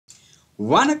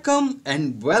வணக்கம்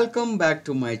and welcome back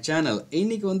to my channel.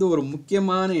 இன்னைக்கு வந்து ஒரு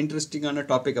முக்கியமான இன்ட்ரெஸ்டிங்கான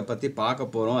டாபிக்கை பற்றி பார்க்க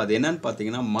போகிறோம். அது என்னன்னு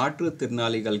பார்த்தீங்கன்னா,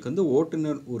 மாற்றுத்திறனாளிகளுக்கு வந்து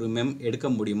ஓட்டுநர் உரிமம் எடுக்க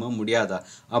முடியுமா முடியாதா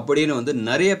அப்படின்னு வந்து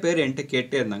நிறைய பேர் என்கிட்ட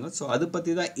கேட்டே இருந்தாங்க. ஸோ அதை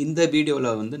பற்றி தான் இந்த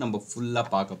வீடியோவில் வந்து நம்ம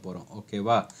ஃபுல்லாக பார்க்க போகிறோம்.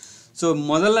 ஓகேவா? ஸோ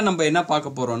முதல்ல நம்ம என்ன பார்க்க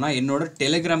போகிறோம்னா, என்னோட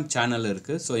டெலிகிராம் சேனல்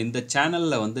இருக்குது. ஸோ இந்த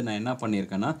சேனலில் வந்து நான் என்ன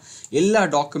பண்ணியிருக்கேன்னா, எல்லா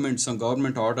டாக்குமெண்ட்ஸும்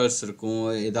கவர்மெண்ட் ஆர்டர்ஸ் இருக்கும்,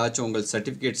 ஏதாச்சும் உங்களுக்கு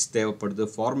சர்டிஃபிகேட்ஸ் தேவைப்படுது,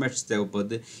 ஃபார்மேட்ஸ்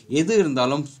தேவைப்படுது, எது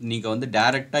இருந்தாலும் நீங்கள் வந்து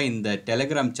டைரெக்டாக இந்த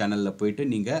டெலிகிராம் சேனலில் போயிட்டு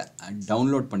நீங்கள்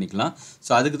டவுன்லோட் பண்ணிக்கலாம்.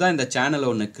 ஸோ அதுக்கு தான் இந்த சேனலை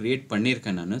ஒன்று க்ரியேட்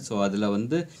பண்ணியிருக்கேன் நான். ஸோ அதில்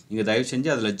வந்து நீங்கள் தயவு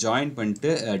செஞ்சு அதில் ஜாயின்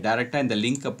பண்ணிட்டு டேரெக்டாக இந்த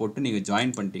லிங்க்கை போட்டு நீங்கள்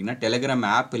ஜாயின் பண்ணிட்டீங்கன்னா, டெலிகிராம்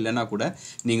ஆப் இல்லைனா கூட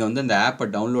நீங்கள் வந்து அந்த ஆப்பை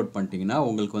டவுன்லோட் பண்ணிட்டீங்கன்னா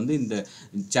உங்களுக்கு வந்து இந்த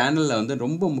சேனல் வந்து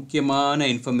ரொம்ப முக்கியமான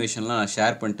இன்ஃபர்மேஷன்லாம் நான்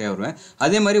ஷேர் பண்ணிட்டே வருவேன்.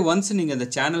 அதே மாதிரி ஒன்ஸ் நீங்கள் இந்த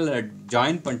சேனலில்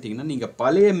ஜாயின் பண்ணிட்டீங்கன்னா நீங்கள்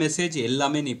பழைய மெசேஜ்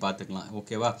எல்லாமே நீ பார்த்துக்கலாம்.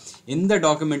 ஓகேவா? எந்த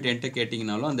டாக்குமெண்ட் என்கிட்ட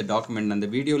கேட்டிங்கனாலும் அந்த டாக்குமெண்ட் அந்த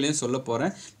வீடியோலையும் சொல்ல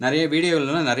போகிறேன். நிறைய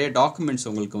வீடியோலாம் நிறைய டாக்குமெண்ட்ஸ்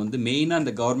உங்களுக்கு வந்து மெயினாக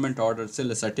அந்த கவர்மெண்ட் ஆர்டர்ஸ்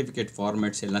இல்லை சர்டிஃபிகேட்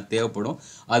ஃபார்மேட்ஸ் எல்லாம் தேவைப்படும்.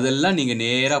 அதெல்லாம் நீங்கள்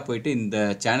நேராக போயிட்டு இந்த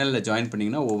சேனலில் ஜாயின்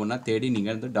பண்ணிங்கன்னா ஒவ்வொன்றா தேடி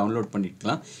நீங்கள் வந்து டவுன்லோட்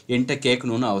பண்ணிக்கலாம். என்கிட்ட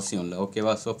கேட்கணுன்னு அவசியம் இல்லை.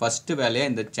 ஓகேவா? ஸோ ஃபஸ்ட்டு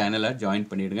வேலையாக இந்த சேனலை ஜாயின்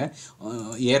பண்ணிவிடுங்க.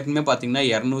 ஏற்கனவே பார்த்தீங்கன்னா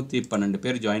 212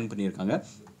 பேர் ஜாயின் பண்ணியிருக்காங்க.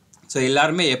 ஸோ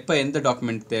எல்லாருமே எப்போ எந்த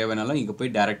டாக்குமெண்ட் தேவைனாலும் இங்கே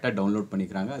போய் டேரெக்டாக டவுன்லோட்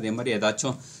பண்ணிக்கிறாங்க. அதே மாதிரி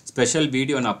ஏதாச்சும் ஸ்பெஷல்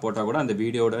வீடியோ நான் போட்டால் கூட அந்த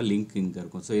வீடியோட லிங்க் இங்கே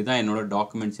இருக்கும். ஸோ இதுதான் என்னோடய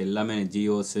டாக்குமெண்ட்ஸ் எல்லாமே,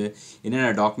 ஜியோஸு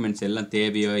என்னென்ன டாக்குமெண்ட்ஸ் எல்லாம்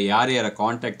தேவையோ, யார் யாரை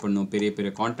காண்டாக்ட் பண்ணணும், பெரிய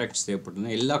பெரிய காண்டாக்ட்ஸ்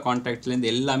தேவைப்பட்டணும், எல்லா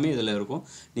காண்டாக்ட்ஸ்லேருந்து எல்லாமே இதில் இருக்கும்.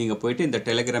 நீங்கள் போய்ட்டு இந்த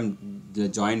டெலிகிராம்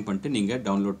ஜாயின் பண்ணிட்டு நீங்கள்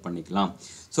டவுன்லோட் பண்ணிக்கலாம்.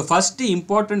 ஸோ ஃபஸ்ட்டு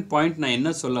இம்பார்ட்டண்ட் பாயிண்ட் நான் என்ன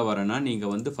சொல்ல வரேன்னா,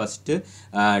 நீங்கள் வந்து ஃபஸ்ட்டு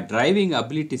டிரைவிங்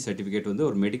அபிலிட்டி சர்டிஃபிகேட் வந்து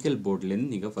ஒரு மெடிக்கல்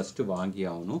போர்ட்லேருந்து நீங்கள் ஃபஸ்ட்டு வாங்கி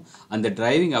ஆகணும். அந்த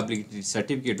டிரைவிங் அபிலிட்டி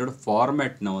சர்டிஃபிகேட்டோட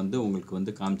ஃபார்மேட் நான் வந்து உங்களுக்கு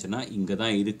வந்து காமிச்சேன்னா இங்கே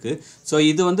தான் இருக்குது. ஸோ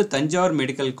இது வந்து தஞ்சாவூர்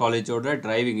மெடிக்கல் காலேஜோட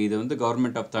டிரைவிங், இது வந்து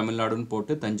கவர்மெண்ட் ஆஃப் தமிழ்நாடுன்னு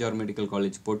போட்டு தஞ்சாவூர் மெடிக்கல்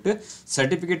காலேஜ் போட்டு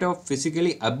certificate of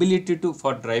physically ability to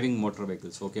for driving motor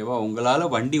vehicles. ஓகேவா? உங்களால்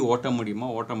வண்டி ஓட்ட முடியுமா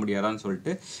ஓட்ட முடியாதான்னு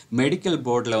சொல்லிட்டு மெடிக்கல்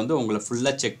போர்டில் வந்து உங்களை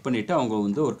ஃபுல்லாக செக் பண்ணிவிட்டு அவங்க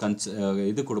வந்து ஒரு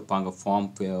இது கொடுப்பாங்க, ஃபார்ம்,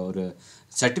 ஒரு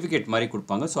சர்டிஃபிகேட் மாதிரி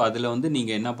கொடுப்பாங்க. ஸோ அதில் வந்து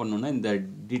நீங்கள் என்ன பண்ணணுன்னா, இந்த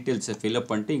டீட்டெயில்ஸை ஃபில்அப்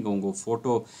பண்ணிட்டு இங்கே உங்கள்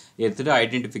ஃபோட்டோ எடுத்துகிட்டு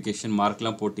ஐடென்டிஃபிகேஷன்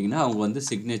மார்க்லாம் போட்டிங்கன்னா அவங்க வந்து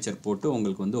சிக்னேச்சர் போட்டு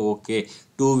உங்களுக்கு வந்து okay,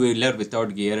 2 wheeler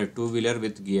without gear, 2 wheeler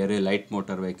with gear, light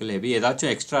motor vehicle, heavy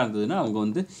ஏதாச்சும் எக்ஸ்ட்ரா இருந்ததுன்னா அவங்க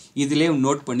வந்து இதிலே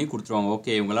நோட் பண்ணி கொடுத்துருவாங்க.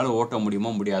 ஓகே, இவங்களால் ஓட்ட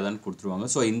முடியுமா முடியாதான்னு கொடுத்துருவாங்க.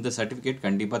 ஸோ இந்த சர்டிஃபிகேட்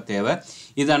கண்டிப்பாக தேவை.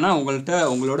 இதனால்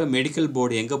உங்களோட மெடிக்கல்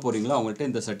போர்டு எங்கே போகிறீங்களோ அவங்கள்ட்ட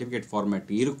இந்த சர்டிஃபிகேட்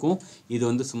ஃபார்மேட் இருக்கும். இது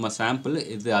வந்து சும்மா சாம்பிள்,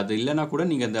 இது அது இல்லைனா கூட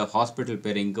நீங்கள் இந்த ஹாஸ்பிட்டல்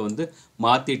பேர் இங்கே வந்து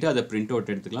மாற்றிட்டு அதை பிரிண்ட்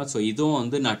அவுட் எடுத்துக்கலாம். ஸோ இதுவும்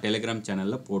வந்து நான் டெலிகிராம்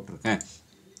சேனலில் போட்டிருக்கேன்.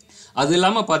 அது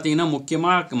இல்லாமல் பார்த்தீங்கன்னா,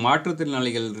 முக்கியமாக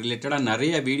மாற்றுத்திறனாளிகள் ரிலேட்டடாக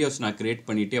நிறைய வீடியோஸ் நான் க்ரியேட்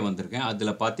பண்ணிகிட்டே வந்திருக்கேன்.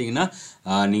 அதில் பார்த்தீங்கன்னா,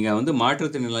 நீங்கள் வந்து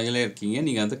மாற்றுத்திறனாளிகளே இருக்கீங்க,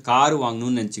 நீங்கள் வந்து கார்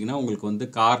வாங்கணும்னு நினச்சிங்கன்னா உங்களுக்கு வந்து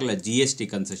காரில் ஜிஎஸ்டி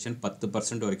கன்செஷன்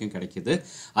 10% வரைக்கும் கிடைக்கிது.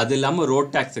 அது இல்லாமல்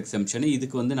ரோட் டேக்ஸ் எக்ஸம்ஷன்,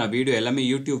 இதுக்கு வந்து நான் வீடியோ எல்லாமே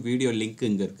யூடியூப் வீடியோ லிங்க்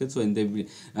இங்கே இருக்குது. ஸோ இந்த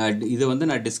இதை வந்து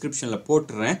நான் டிஸ்கிரிப்ஷனில்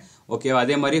போட்டுறேன். ஓகேவா?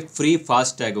 அதே மாதிரி ஃப்ரீ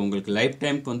ஃபாஸ்டேக், உங்களுக்கு லைஃப்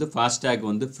டைமுக்கு வந்து ஃபாஸ்டேக்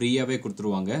வந்து ஃப்ரீயாகவே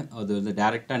கொடுத்துருவாங்க. அது வந்து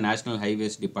டேரெக்டாக நேஷனல்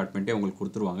ஹைவேஸ் டிபார்ட்மெண்ட்டே உங்களுக்கு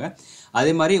கொடுத்துருவாங்க.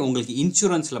 அதே மாதிரி உங்களுக்கு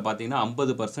இன்சூரன்ஸில் பார்த்தீங்கன்னா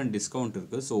 50% டிஸ்கவுண்ட்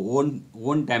இருக்குது. ஸோ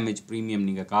ஓன் டேமேஜ் ப்ரீமியம்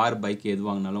நீங்கள் கார், பைக் எது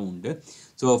வாங்கினாலும் உண்டு.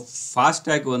 ஸோ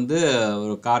ஃபாஸ்டேக் வந்து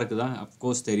ஒரு காருக்கு தான்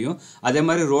அஃப்கோர்ஸ் தெரியும். அதே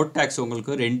மாதிரி ரோட் டேக்ஸ்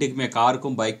உங்களுக்கு ரெண்டுக்குமே,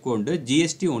 காருக்கும் பைக்கும் உண்டு.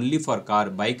 ஜிஎஸ்டி ஒன்லி ஃபார் கார்,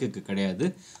 பைக்குக்கு கிடையாது.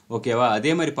 ஓகேவா?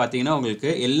 அதே மாதிரி பார்த்தீங்கன்னா உங்களுக்கு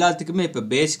எல்லாத்துக்குமே இப்போ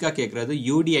பேசிக்காக கேட்குறது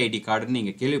UDID கார்டுன்னு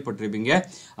நீங்கள் கேள்விப்பட்டிருப்பீங்க.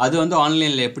 அது வந்து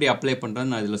ஆன்லைனில் எப்படி அப்ளை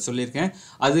பண்ணுறதுன்னு நான் இதில் சொல்லியிருக்கேன்.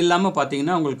 அது இல்லாமல்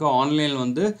பார்த்தீங்கன்னா உங்களுக்கு ஆன்லைனில்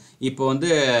வந்து இப்போ வந்து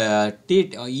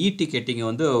டிக்கெட்டிங்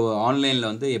வந்து ஆன்லைனில்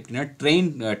வந்து எப்படின்னா, ட்ரெயின்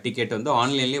டிக்கெட் வந்து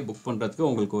ஆன்லைன்லேயே புக் பண்ணுறதுக்கு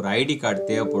உங்களுக்கு ஒரு ஐடி கார்டு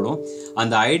தேவைப்படும்.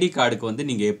 அந்த ஐடி கார்டுக்கு வந்து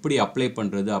நீங்கள் எப்படி அப்ளை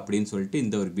பண்ணுறது அப்படின்னு சொல்லிட்டு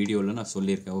இந்த ஒரு வீடியோவில் நான்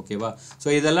சொல்லியிருக்கேன். ஓகேவா? ஸோ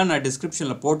இதெல்லாம் நான்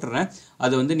டிஸ்கிரிப்ஷனில் போட்டுறேன்,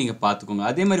 அதை வந்து நீங்கள் பார்த்துக்கோங்க.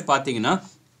 அதே மாதிரி பார்த்தீங்கன்னா,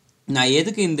 நான்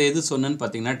எதுக்கு இந்த இது சொன்னேன்னு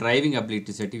பார்த்தீங்கன்னா, டிரைவிங்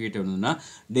அபிலிட்டி சர்டிஃபிகேட் வேணும்னா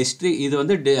இது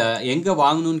வந்து எங்கே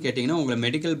வாங்கணும்னு கேட்டிங்கன்னா, உங்களை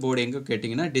மெடிக்கல் போர்டு எங்கே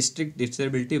கேட்டிங்கன்னா, டிஸ்ட்ரிக்ட்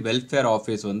டிசபிலிட்டி வெல்ஃபேர்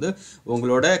ஆஃபீஸ் வந்து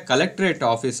உங்களோட கலெக்டரேட்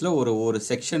ஆஃபீஸில் ஒரு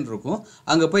செக்ஷன் இருக்கும்.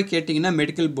 அங்கே போய் கேட்டிங்கன்னா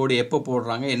மெடிக்கல் போர்டு எப்போ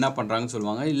போடுறாங்க, என்ன பண்ணுறாங்கன்னு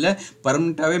சொல்லுவாங்க. இல்லை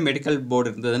பர்மனெண்ட்டாகவே மெடிக்கல்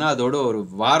போர்டு இருந்ததுன்னா அதோட ஒரு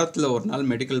வாரத்தில் ஒரு நாள்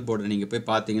மெடிக்கல் போர்டு நீங்கள் போய்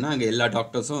பார்த்தீங்கன்னா அங்கே எல்லா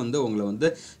டாக்டர்ஸும் வந்து உங்களை வந்து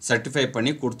சர்டிஃபை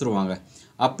பண்ணி கொடுத்துருவாங்க.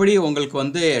 அப்படி உங்களுக்கு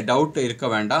வந்து டவுட் இருக்க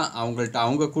வேண்டாம்.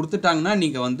 அவங்க கொடுத்துட்டாங்கன்னா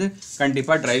நீங்கள் வந்து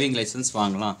கண்டிப்பாக டிரைவிங் லைசன்ஸ்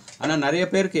வாங்கலாம். ஆனால் நிறைய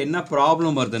பேருக்கு என்ன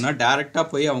ப்ராப்ளம் வருதுன்னா, டேரெக்டாக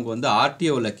போய் அவங்க வந்து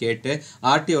ஆர்டிஓவில் கேட்டு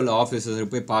ஆர்டிஓவில்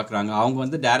ஆஃபீஸர் போய் பார்க்குறாங்க. அவங்க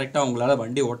வந்து டேரெக்டாக உங்களால்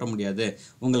வண்டி ஓட்ட முடியாது,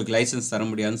 உங்களுக்கு லைசன்ஸ் தர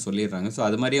முடியாதுன்னு சொல்லிடுறாங்க. ஸோ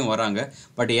அது மாதிரியும் வராங்க.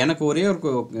 பட் எனக்கு ஒரே ஒரு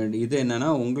இது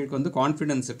என்னென்னா, உங்களுக்கு வந்து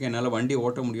கான்ஃபிடென்ஸ் இருக்குது, என்னால் வண்டி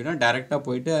ஓட்ட முடியும்னா டேரெக்டாக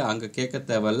போயிட்டு அங்கே கேட்க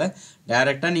தேவையில்ல.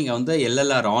 டேரெக்டாக நீங்கள் வந்து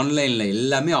LLR ஆன்லைனில்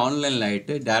எல்லாமே ஆன்லைனில்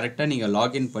ஆகிட்டு டேரெக்டாக நீங்கள்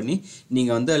லாகின் பண்ணி நீங்கள்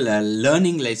நீங்கள் வந்து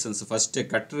லேர்னிங் லைசன்ஸ் ஃபஸ்ட்டு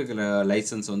கற்றுக்கிற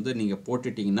லைசன்ஸ் வந்து நீங்கள்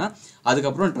போட்டுட்டிங்கன்னா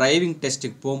அதுக்கப்புறம் டிரைவிங்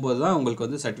டெஸ்ட்டுக்கு போகும்போது தான் உங்களுக்கு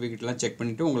வந்து சர்டிஃபிகேட்லாம் செக்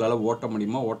பண்ணிவிட்டு உங்களால் ஓட்ட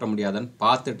முடியுமா ஓட்ட முடியாதான்னு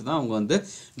பார்த்துட்டு தான் அவங்க வந்து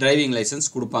டிரைவிங்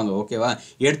லைசன்ஸ் கொடுப்பாங்க. ஓகேவா?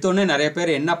 எடுத்தோடனே நிறைய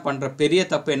பேர் என்ன பண்ணுற பெரிய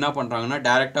தப்பு என்ன பண்ணுறாங்கன்னா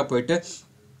டேரெக்டாக போயிட்டு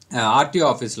ஆர்டிஓ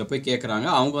ஆஃபீஸில் போய் கேட்குறாங்க.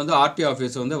 அவங்க வந்து ஆர்டிஓ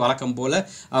ஆஃபீஸ் வந்து வழக்கம் போல்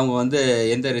அவங்க வந்து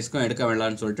எந்த ரிஸ்க்கும் எடுக்க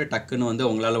வேண்டாம்னு சொல்லிட்டு டக்குன்னு வந்து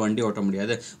உங்களால் வண்டி ஓட்ட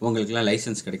முடியாது, உங்களுக்குலாம்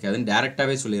லைசன்ஸ் கிடைக்காதுன்னு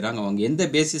டேரெக்டாகவே சொல்லிடுறாங்க. அவங்க எந்த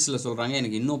பேசிஸில் சொல்கிறாங்க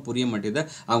எனக்கு இன்னும் புரிய மாட்டேது.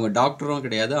 அவங்க டாக்டரும்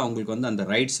கிடையாது, அவங்களுக்கு வந்து அந்த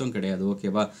ரைட்ஸும் கிடையாது.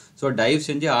 ஓகேவா? ஸோ தயவு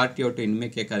செஞ்சு ஆர்டிஓட்டு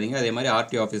இனிமேல் கேட்காதீங்க. அதே மாதிரி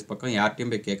ஆர்டிஓ ஆஃபீஸ் பக்கம்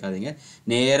யார்ட்டையும் போய் கேட்காதீங்க.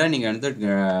 நேராக நீங்கள் வந்து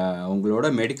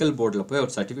உங்களோட மெடிக்கல் போர்டில் போய்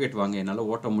ஒரு சர்டிஃபிகேட் வாங்க. என்னால்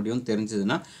ஓட்ட முடியும்னு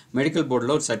தெரிஞ்சதுன்னா மெடிக்கல்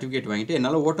போர்டில் ஒரு சர்டிஃபிகேட் வாங்கிட்டு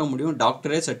என்னால் ஓட்ட முடியும்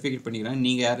டாக்டரே சர்டிஃபிகேட் பண்ணிக்கிறாங்க,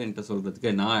 நீங்கள் யார் என்கிட்ட சொல்கிறதுக்கு,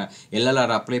 நான்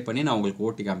LLR அப்ளை பண்ணி நான் உங்களுக்கு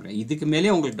ஓட்டி காமிக்கிறேன். இதுக்கு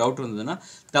மேலே உங்களுக்கு டவுட் இருந்ததுன்னா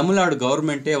தமிழ்நாடு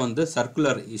கவர்மெண்ட்டே வந்து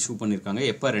சர்க்குலர் இஷ்யூ பண்ணியிருக்காங்க.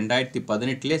 எப்போ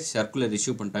 2018 சர்க்குலர்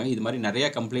இஷ்யூ பண்ணிட்டாங்க. இது மாதிரி நிறையா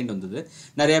கம்ப்ளைண்ட் வந்தது.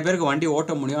 நிறைய பேருக்கு வண்டி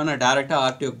ஓட்ட முடியும், ஆனால் டேரெக்டாக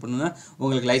ஆர்டிஓ பண்ணுன்னா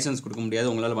உங்களுக்கு லைசன்ஸ் கொடுக்க முடியாது,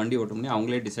 உங்களால் வண்டி ஓட்ட முடியும்,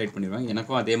 அவங்களே டிசைட் பண்ணிடுவாங்க.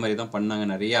 எனக்கும் அதே மாதிரி தான் பண்ணாங்க,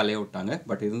 நிறைய அலைய விட்டாங்க.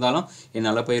 பட் இருந்தாலும்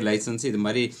என்னால் போய் லைசன்ஸ் இது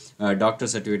மாதிரி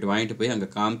டாக்டர் சர்டிஃபிகேட் வாங்கிட்டு போய் அங்கே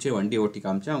காமிச்சு வண்டி ஓட்டி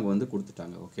காமிச்சு அவங்க வந்து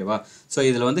கொடுத்துட்டாங்க. ஓகேவா? ஸோ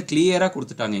இதில் வந்து கிளியராக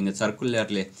கொடுத்துட்டாங்க எங்கள்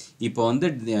சர்க்குலர்லேயே. இப்போ வந்து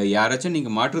யாராச்சும்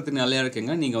நீங்கள் மாற்றுத்திறனாளியாக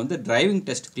இருக்கீங்க, நீங்கள் வந்து டிரைவிங்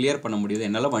டெஸ்ட் கிளியர் பண்ண முடியுது,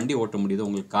 என்னால் வண்டி ஓட்ட முடியுது,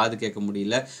 உங்களுக்கு காது கேட்க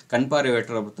முடியல, கண்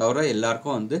பார்வையற்ற தவிர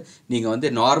எல்லாருக்கும் வந்து நீங்கள் வந்து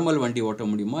நார்மல் வண்டி ஓட்ட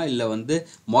முடியுமா இல்லை வந்து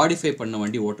மாடிஃபை பண்ண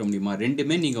வண்டி ஓட்ட முடியுமா,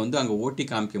 ரெண்டுமே நீங்கள் வந்து அங்கே ஓட்டி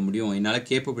காமிக்க முடியும், என்னால்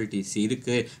கேப்பபிலிட்டிஸ்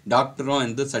இருக்குது, டாக்டரும்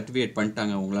வந்து சர்டிஃபிகேட்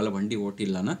பண்ணிட்டாங்க, உங்களால் வண்டி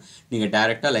ஓட்டிடலான்னா நீங்கள்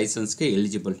டேரெக்டாக லைசன்ஸ்க்கு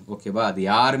எலிஜிபிள். ஓகேவா? அது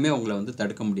யாருமே உங்களை வந்து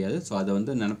தடுக்க முடியாது. ஸோ அதை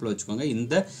வந்து நினப்பில் வச்சுக்கோங்க.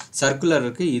 இந்த சர்க்குலர்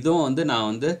இருக்குது, இதுவும் வந்து நான்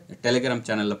வந்து டெலிகிராம்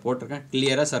சேனலில் போட்டிருக்கேன்.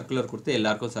 கிளியராக சர்க்குலர் கொடுத்து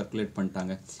எல்லாருக்கும் சர்க்குலேட்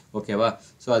பண்ணிட்டாங்க. ஓகேவா?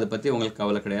 ஸோ அதை பற்றி உங்களுக்கு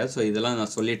கவலை கிடையாது. ஸோ இதெல்லாம்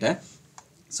நான் சொல்லிட்டேன்.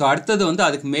 ஸோ அடுத்தது வந்து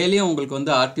அதுக்கு மேலேயும் உங்களுக்கு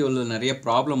வந்து ஆர்டிஓவில் நிறைய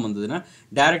ப்ராப்ளம் வந்ததுன்னா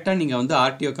டேரெக்டாக நீங்கள் வந்து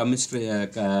ஆர்டிஓ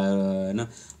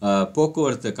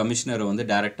போக்குவரத்து கமிஷனரை வந்து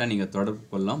டேரெக்டாக நீங்கள் தொடர்பு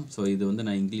கொள்ளலாம். ஸோ இது வந்து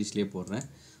நான் இங்கிலீஷ்லேயே போடுறேன்.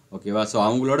 ஓகேவா? ஸோ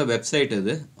அவங்களோட வெப்சைட்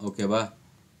இது. ஓகேவா?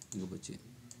 இங்கே போச்சு.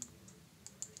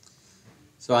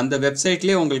 ஸோ அந்த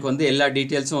வெப்சைட்லேயே உங்களுக்கு வந்து எல்லா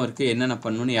டீட்டெயில்ஸும் இருக்குது, என்னென்ன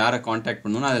பண்ணணும்னு, யாரை காண்டாக்ட்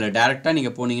பண்ணணும்னு. அதில் டேரெக்டாக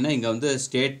நீங்கள் போனீங்கன்னா இங்கே வந்து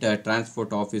ஸ்டேட்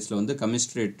டிரான்ஸ்போர்ட் ஆஃபீஸில் வந்து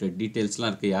கமிஷனரேட் டீட்டெயில்ஸ்லாம்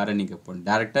இருக்குது, யாரை நீங்கள் போகணும்.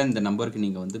 டேரெக்டாக இந்த நம்பருக்கு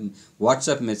நீங்கள் வந்து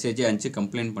வாட்ஸ்அப் மெசேஜே அனுப்பிச்சு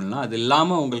கம்ப்ளைண்ட் பண்ணலாம். அது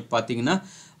இல்லாமல் உங்களுக்கு பார்த்தீங்கன்னா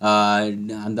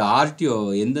அந்த ஆர்டிஓ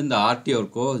எந்தெந்த ஆர்டிஓ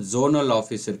இருக்கோ, ஜோனல்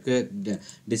ஆஃபீஸ் இருக்குது,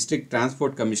 டிஸ்ட்ரிக்ட்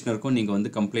டிரான்ஸ்போர்ட் கமிஷனருக்கும் நீங்கள்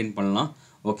வந்து கம்ப்ளைண்ட் பண்ணலாம்.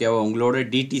 ஓகேவா? உங்களோட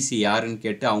டிடிசி யாருன்னு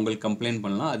கேட்டு அவங்களுக்கு கம்ப்ளைண்ட்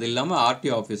பண்ணலாம். அது இல்லாமல்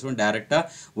ஆர்டிஓ ஆஃபீஸரும் டேரெக்டாக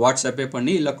வாட்ஸ்அப்பே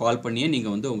பண்ணி இல்லை கால் பண்ணியே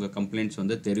நீங்கள் வந்து உங்கள் கம்ப்ளைண்ட்ஸ்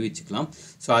வந்து தெரிவிச்சுக்கலாம்.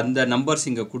 ஸோ அந்த நம்பர்ஸ்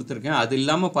இங்கே கொடுத்துருக்கேன். அது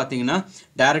இல்லாமல் பார்த்தீங்கன்னா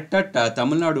டேரெக்டாக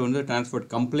தமிழ்நாடு வந்து டிரான்ஸ்போர்ட்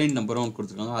கம்ப்ளைண்ட் நம்பரும்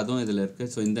கொடுத்துருக்காங்க, அதுவும் இதில்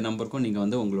இருக்குது. ஸோ இந்த நம்பருக்கும் நீங்கள்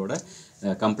வந்து உங்களோட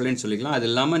கம்ப்ளைண்ட் சொல்லிக்கலாம். அது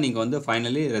இல்லாமல் நீங்கள் வந்து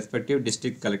finally respective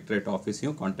district collectorate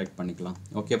ஆஃபீஸையும் contact பண்ணிக்கலாம்.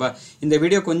 ஓகேவா? இந்த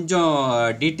வீடியோ கொஞ்சம்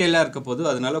டீட்டெயிலாக இருக்க போது,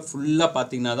 அதனால் ஃபுல்லாக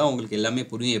பார்த்தீங்கன்னா தான் உங்களுக்கு எல்லாமே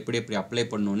புரியும் எப்படி அப்ளை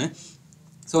பண்ணணுன்னு.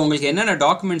 ஸோ உங்களுக்கு என்னென்ன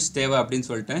டாக்குமெண்ட்ஸ் தேவை அப்படின்னு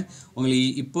சொல்லிட்டேன். உங்களுக்கு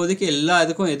இப்போதைக்கு எல்லா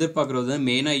இதுக்கும் எதிர்பார்க்குறது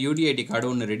மெயினாக UDID கார்டு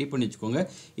ஒன்று ரெடி பண்ணி வச்சுக்கோங்க.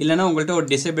 இல்லைனா உங்கள்கிட்ட ஒரு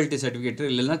டிசபிலிட்டி சர்டிஃபிகேட்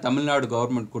இல்லைன்னா தமிழ்நாடு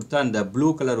கவர்மெண்ட் கொடுத்தா அந்த ப்ளூ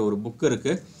கலர் ஒரு புக்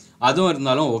இருக்குது, அதுவும்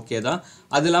இருந்தாலும் ஓகே தான்.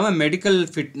 அது இல்லாமல் medical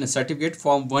fitness certificate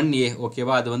form 1A.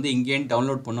 ஓகேவா? அது வந்து இங்கேயும்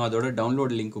டவுன்லோட் பண்ணும். அதோட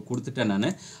டவுன்லோட் லிங்க் கொடுத்துட்டேன் நான்.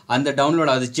 அந்த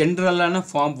டவுன்லோட் அது ஜென்ரலான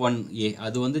ஃபார்ம் 1A,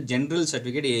 அது வந்து ஜென்ரல்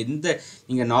சர்டிஃபிகேட். எந்த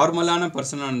நீங்கள் நார்மலான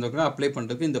பர்சனாக இருந்தால் கூட அப்ளை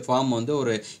பண்ணுறதுக்கு இந்த ஃபார்ம்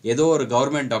வந்து ஏதோ ஒரு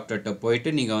கவர்மெண்ட் டாக்டர்கிட்ட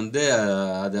போயிட்டு நீங்கள் வந்து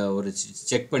அதை ஒரு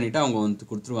செக் பண்ணிவிட்டு அவங்க வந்து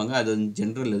கொடுத்துருவாங்க. அது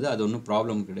ஜென்ரல் இது, அது ஒன்றும்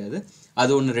ப்ராப்ளம் கிடையாது.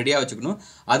 அது ஒன்று ரெடியாக வச்சுக்கணும்.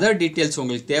 அதர் டீட்டெயில்ஸ்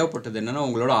உங்களுக்கு தேவைப்பட்டது என்னென்னா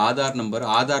உங்களோட ஆதார் நம்பர்,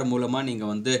 ஆதார் மூலமாக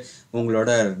நீங்கள் வந்து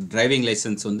உங்களோட டிரைவிங்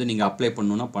லைசன்ஸ் வந்து நீங்கள் அப்ளை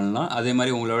பண்ணணுன்னா பண்ணலாம். அதே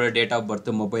மாதிரி உங்களோட date of birth,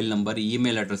 mobile number,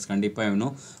 email address கண்டிப்பாக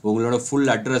வேணும். உங்களோட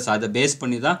ஃபுல் அட்ரஸ் அதை பேஸ்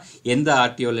பண்ணி தான் எந்த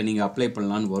ஆர்டிஓவில் நீங்கள் அப்ளை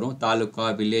பண்ணலான்னு வரும். தாலுக்கா,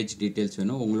 வில்லேஜ் டீட்டெயில்ஸ்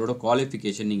வேணும். உங்களோட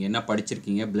குவாலிஃபிகேஷன், நீங்கள் என்ன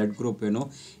படிச்சிருக்கீங்க, பிளட் குரூப் வேணும்.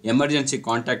 எமர்ஜென்சி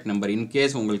கான்டாக்ட் நம்பர்,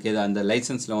 இன்கேஸ் உங்களுக்கு அந்த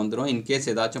லைசன்ஸில் வந்துடும், இன்கேஸ்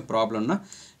ஏதாச்சும் ப்ராப்ளம்னா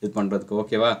இது பண்ணுறதுக்கு.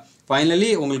 ஓகேவா?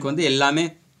 ஃபைனலி உங்களுக்கு வந்து எல்லாமே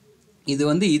இது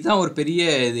வந்து இதுதான் ஒரு பெரிய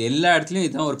இது, எல்லா இடத்துலையும்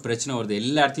இதுதான் ஒரு பிரச்சனை வருது.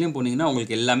 எல்லா இடத்துலையும் போனீங்கன்னா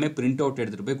உங்களுக்கு எல்லாமே பிரிண்ட் அவுட்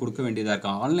எடுத்துகிட்டு போய் கொடுக்க வேண்டியதாக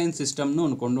இருக்கும். ஆன்லைன் சிஸ்டம்னு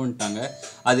ஒன்று கொண்டு வந்துட்டாங்க,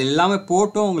 அது எல்லாமே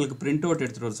போட்டோ உங்களுக்கு பிரிண்ட் அவுட்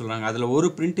எடுத்துகிட்டு வர சொல்கிறாங்க. அதில் ஒரு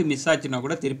பிரிண்ட் மிஸ் ஆச்சுன்னா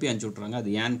கூட திருப்பி அனுப்பிச்சி விட்றாங்க,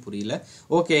 அது ஏன்னு புரியல.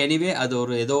 ஓகே, எனிவே அது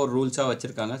ஏதோ ஒரு ரூல்ஸாக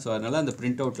வச்சுருக்காங்க. ஸோ அதனால் அந்த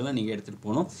பிரிண்ட் அவுட்லாம் நீங்கள் எடுத்துகிட்டு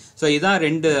போகணும். ஸோ இதான்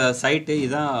 2 சைட்டு,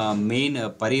 இதான் மெயின்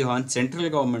பரிவான்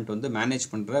சென்ட்ரல் கவர்மெண்ட் வந்து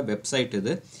மேனேஜ் பண்ணுற வெப்சைட்.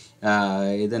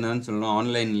 இது என்னன்னு சொல்லணும்,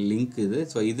 ஆன்லைன் லிங்க் இது.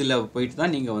 ஸோ இதில் போயிட்டு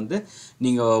தான்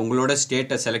நீங்கள் உங்களோட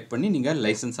ஸ்டேட்டை செலக்ட் பண்ணி நீங்கள்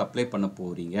லைசன்ஸ் அப்ளை பண்ண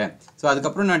போகிறீங்க. ஸோ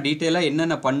அதுக்கப்புறம் நான் டீட்டெயிலாக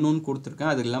என்னென்ன பண்ணணுன்னு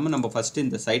கொடுத்துருக்கேன். அது இல்லாமல் நம்ம ஃபஸ்ட்டு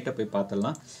இந்த சைட்டை போய்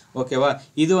பார்த்துடலாம். ஓகேவா?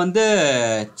 இது வந்து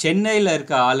சென்னையில்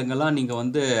இருக்க ஆளுங்கெல்லாம் நீங்கள்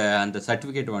வந்து அந்த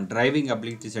சர்டிஃபிகேட் டிரைவிங்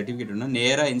அபிலிட்டி சர்டிஃபிகேட் வேணும்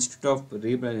நேராக institute of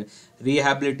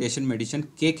rehabilitation medicine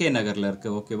KK நகரில்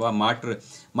இருக்குது. ஓகேவா,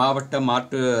 மாவட்ட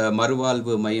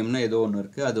மறுவாழ்வு மையம்னு ஏதோ ஒன்று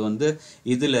இருக்குது. அது வந்து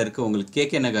இதில் இருக்குது, உங்களுக்கு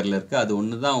கேகே நகரில் இருக்குது. அது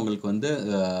ஒன்று தான் உங்களுக்கு வந்து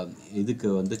இதுக்கு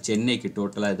வந்து சென்னைக்கு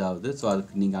டோட்டலாக இதாகுது. ஸோ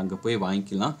அதுக்கு நீங்கள் அங்கே போய்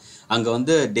வாங்கிக்கலாம். அங்கே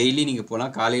வந்து டெய்லி நீங்கள்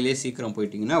போகலாம். காலையிலே சீக்கிரம்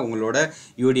போயிட்டீங்கன்னா உங்களோட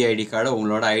UDID கார்டு,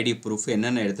 உங்களோட ஐடி ப்ரூஃப்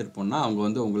என்னென்ன எடுத்துகிட்டு போனால் அவங்க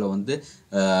வந்து உங்களை வந்து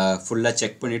ஃபுல்லாக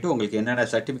செக் பண்ணிவிட்டு உங்களுக்கு என்னென்ன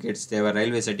சர்டிஃபிகேட்ஸ் தேவை,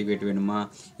 ரயில்வே சர்டிஃபிகேட் வேணுமா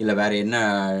இல்லை வேறு என்ன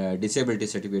டிசேபிலிட்டி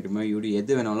சர்டிஃபிகேட் வேணுமா,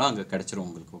 எது வேணாலும் அங்கே கிடச்சிரும்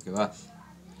உங்களுக்கு. ஓகேவா,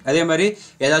 அதே மாதிரி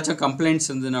ஏதாச்சும் கம்ப்ளைண்ட்ஸ்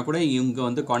இருந்ததுன்னா கூட இவங்க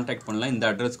வந்து காண்டாக்ட் பண்ணலாம். இந்த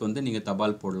அட்ரஸ்க்கு வந்து நீங்கள்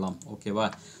தபால் போடலாம். ஓகேவா,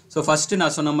 ஸோ ஃபஸ்ட்டு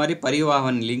நான் சொன்ன மாதிரி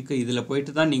பரிவாஹன் லிங்க் இதில்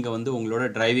போயிட்டு தான் நீங்கள் வந்து உங்களோட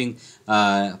டிரைவிங்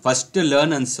ஃபஸ்ட்டு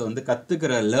லேர்னர்ஸ் வந்து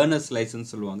கற்றுக்கிற லேர்னர்ஸ்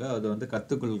லைசன்ஸ் சொல்லுவாங்க, அது வந்து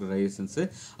கற்றுக்கொள்கிற லைசன்ஸு.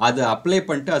 அது அப்ளை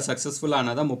பண்ணிட்டு அது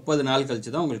சக்ஸஸ்ஃபுல்லாக தான் 30 நாள்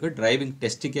கழிச்சு தான் உங்களுக்கு டிரைவிங்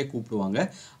டெஸ்ட்டுக்கே கூப்பிடுவாங்க.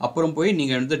 அப்புறம் போய்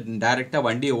நீங்கள் வந்து டைரெக்டாக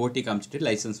வண்டியை ஓட்டி காமிச்சிட்டு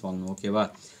லைசன்ஸ் வாங்கணும். ஓகேவா,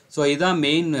 ஸோ இதுதான்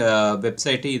மெயின்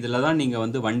வெப்சைட்டு. இதில் தான் நீங்கள்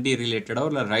வந்து வண்டி ரிலேட்டடாக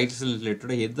இல்லை ரைட்ஸ்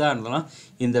ரிலேட்டடாக எதாக இருந்தாலும்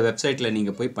இந்த வெப்சைட்டில்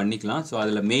நீங்கள் போய் பண்ணிக்கலாம். ஸோ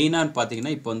அதில் மெயினாக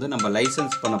பார்த்தீங்கன்னா இப்போ வந்து நம்ம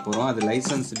லைசன்ஸ் பண்ண போகிறோம். அது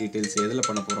லைசன்ஸ் டீட்டெயில்ஸ் எதில்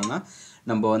பண்ண போகிறோம்னா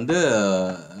நம்ம வந்து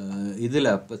இதில்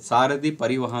சாரதி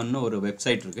பரிவஹான்னு ஒரு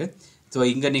வெப்சைட் இருக்குது. ஸோ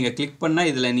இங்கே நீங்கள் கிளிக் பண்ணால்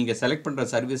இதில் நீங்கள் செலக்ட் பண்ணுற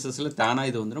சர்வீசஸில்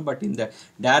தானாக இது வந்துடும். பட் இந்த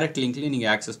டேரெக்ட் லிங்க்லேயும்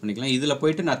நீங்கள் ஆக்சஸ் பண்ணிக்கலாம். இதில்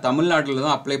போய்ட்டு நான் தமிழ்நாட்டில்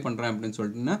தான் அப்ளை பண்ணுறேன் அப்படின்னு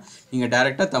சொல்லிட்டுன்னா நீங்கள்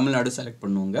டேரெக்டாக தமிழ்நாடு செலக்ட்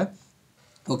பண்ணுவோங்க.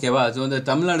 ஓகேவா, ஸோ இந்த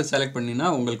தமிழ்நாடு செலக்ட் பண்ணிங்கன்னா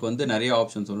உங்களுக்கு வந்து நிறைய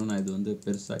ஆப்ஷன்ஸ் வரும். நான் இது வந்து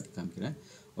பெருசாக காமிக்கிறேன்.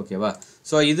 ஓகேவா,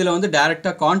 ஸோ இதில் வந்து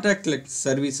டேரெக்டாக கான்ட்ராக்ட்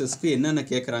சர்வீசஸ்க்கு என்னென்ன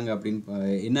கேட்குறாங்க அப்படின்னு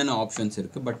என்னென்ன ஆப்ஷன்ஸ்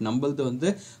இருக்குது. பட் நம்மளது வந்து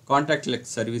கான்ட்ராக்ட்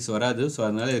சர்வீஸ் வராது. ஸோ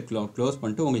அதனால் இது க்ளோஸ்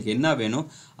பண்ணிட்டு உங்களுக்கு என்ன வேணும்.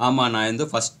 ஆமாம், நான் வந்து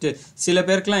ஃபஸ்ட்டு சில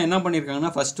பேருக்குலாம் என்ன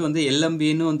பண்ணியிருக்காங்கன்னா ஃபஸ்ட்டு வந்து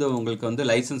LMVன்னு வந்து உங்களுக்கு வந்து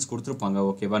லைசன்ஸ் கொடுத்துருப்பாங்க.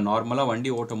 ஓகேவா, நார்மலாக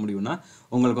வண்டி ஓட்ட முடியும்னா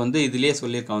உங்களுக்கு வந்து இதிலே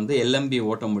சொல்லியிருக்காங்க வந்து LMV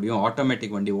ஓட்ட முடியும்,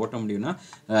 ஆட்டோமேட்டிக் வண்டி ஓட்ட முடியும்னா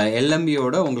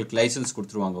LMVயோட உங்களுக்கு லைசன்ஸ்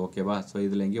கொடுத்துருவாங்க. ஓகேவா, ஸோ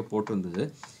இதில் எங்கேயோ போட்டிருந்தது.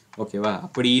 ஓகேவா,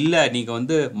 அப்படி இல்லை நீங்கள்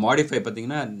வந்து மாடிஃபை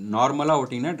பார்த்தீங்கன்னா நார்மலாக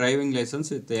ஓட்டிங்கன்னா driving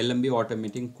licence with LMV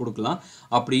automatic கொடுக்கலாம்.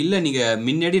 அப்படி இல்லை நீங்கள்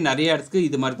முன்னாடி நிறைய இடத்துக்கு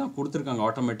இது மாதிரி தான் கொடுத்துருக்காங்க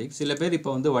ஆட்டோமேட்டிக். சில பேர்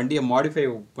இப்போ வந்து வண்டியை மாடிஃபை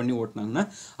பண்ணி ஓட்டினாங்கன்னா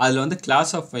அதில் வந்து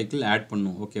கிளாஸ் ஆஃப் வெஹிக்கிள் ஆட்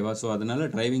பண்ணும். ஓகேவா, ஸோ அதனால்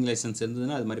டிரைவிங் லைசன்ஸ்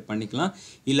இருந்ததுன்னா அது மாதிரி பண்ணிக்கலாம்.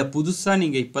 இல்லை புதுசாக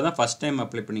நீங்கள் இப்போ தான் ஃபஸ்ட் டைம்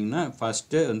அப்ளை பண்ணிங்கன்னா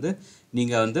ஃபஸ்ட்டு வந்து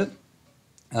நீங்கள் வந்து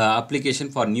application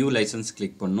for new licence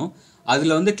click பண்ணணும்.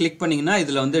 அதில் வந்து கிளிக் பண்ணிங்கன்னா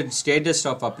இதில் வந்து ஸ்டேட்டஸ்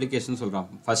ஆஃப் அப்ளிகேஷன் சொல்கிறான்.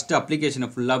 ஃபஸ்ட்டு அப்ளிகேஷனை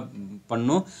ஃபுல்லாக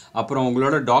பண்ணணும். அப்புறம்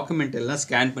உங்களோட டாக்குமெண்ட் எல்லாம்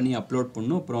ஸ்கேன் பண்ணி அப்லோட்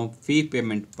பண்ணணும். அப்புறம் ஃபீ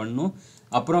பேமெண்ட் பண்ணணும்.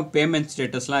 அப்புறம் பேமெண்ட்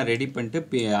ஸ்டேட்டஸ்லாம் ரெடி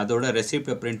பண்ணிட்டு அதோட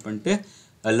ரெசிப்டை பிரிண்ட் பண்ணிட்டு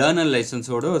லேர்னர்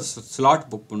லைசன்ஸோட ஸ்லாட்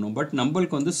புக் பண்ணும். பட்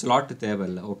நம்மளுக்கு வந்து ஸ்லாட்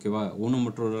தேவையில்லை. ஓகேவா,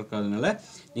 ஊனமுற்றோர் இருக்கிறதுனால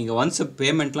நீங்கள் ஒன்ஸ்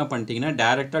பேமெண்ட்லாம் பண்ணிட்டீங்கன்னா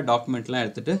டேரெக்டாக டாக்குமெண்ட்லாம்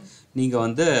எடுத்துகிட்டு நீங்கள்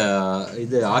வந்து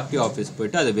இது RTO ஆஃபீஸ்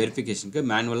போய்ட்டு அது வெரிஃபிகேஷனுக்கு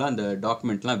மேனுவலாக அந்த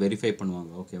டாக்குமெண்ட்லாம் வெரிஃபை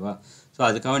பண்ணுவாங்க. ஓகேவா, ஸோ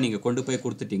அதுக்காக நீங்கள் கொண்டு போய்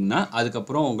கொடுத்துட்டிங்கன்னா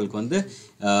அதுக்கப்புறம் உங்களுக்கு வந்து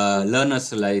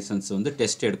லேர்னர்ஸ் லைசன்ஸ் வந்து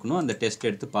டெஸ்ட் எடுக்கணும். அந்த டெஸ்ட்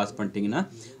எடுத்து பாஸ் பண்ணிட்டீங்கன்னா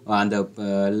அந்த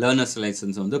லேர்னர்ஸ்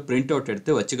லைசன்ஸ் வந்து பிரிண்ட் அவுட்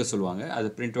எடுத்து வச்சுக்க சொல்லுவாங்க. அது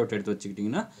பிரிண்ட் அவுட் எடுத்து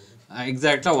வச்சுக்கிட்டிங்கன்னா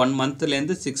எக்ஸாக்டாக 1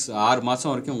 மந்த்லேருந்து 6 மாதம்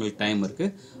வரைக்கும் உங்களுக்கு டைம்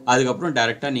இருக்குது. அதுக்கப்புறம்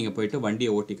டேரெக்டாக நீங்கள் போய்ட்டு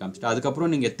வண்டியை ஓட்டி காமிச்சிட்டு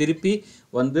அதுக்கப்புறம் நீங்கள் திருப்பி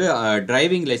வந்து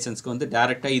டிரைவிங் லைசன்ஸ்க்கு வந்து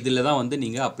டேரெக்டாக இதில் தான் வந்து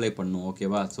நீங்கள் அப்ளை பண்ணணும்.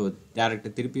 ஓகேவா, ஸோ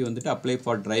டேரெக்டாக திருப்பி வந்துட்டு அப்ளை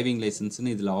ஃபார் டிரைவிங்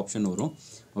லைசன்ஸ்னு இதில் ஆப்ஷன் வரும்.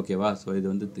 ஓகேவா, ஸோ இது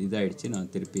வந்து இதாகிடுச்சு. நான்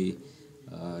திருப்பி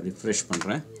ரிஃப்ரெஷ்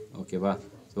பண்ணுறேன். ஓகேவா,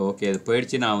 ஸோ ஓகே இது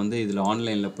போயிடுச்சு. நான் வந்து இதில்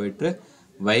ஆன்லைனில் போய்ட்டு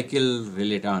வெஹிக்கிள்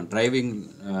டிரைவிங்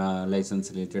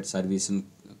லைசன்ஸ் ரிலேட்டட் சர்வீஸ்ன்னு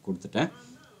கொடுத்துட்டேன்.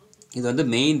 இது வந்து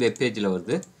மெயின் வெப்பேஜில்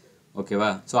வருது. ஓகேவா,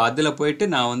 ஸோ அதில் போய்ட்டு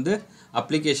நான் வந்து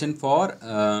application for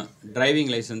driving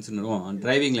லைசன்ஸ்னு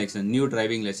driving licence new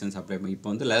driving license apply பண்ணி இப்போ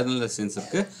வந்து லேர்னர் லைசன்ஸ்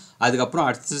இருக்குது. அதுக்கப்புறம்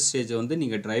அடுத்த ஸ்டேஜ் வந்து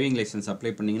நீங்கள் டிரைவிங் லைசன்ஸ்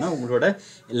அப்ளை பண்ணிங்கன்னா உங்களோட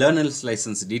லேர்னர்ஸ்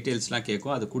லைசன்ஸ் டீட்டெயில்ஸ்லாம்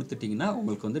கேட்கும். அது கொடுத்துட்டிங்கன்னா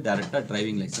உங்களுக்கு வந்து டேரெக்டாக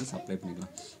டிரைவிங் லைசன்ஸ் அப்ளை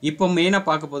பண்ணிக்கலாம். இப்போ மெயினாக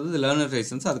பார்க்க போகிறது லேர்னர்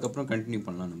லைசன்ஸ், அதுக்கப்புறம் கண்டினியூ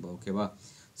பண்ணலாம் நம்ம. ஓகேவா,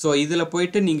 ஸோ இதில்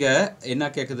போய்ட்டு நீங்கள் என்ன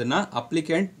கேட்குதுன்னா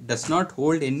applicant does not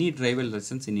hold any driver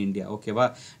licence in India. ஓகேவா,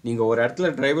 நீங்கள் ஒரு இடத்துல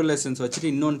டிரைவர் லைசன்ஸ் வச்சுட்டு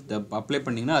இன்னொன்று அப்ளை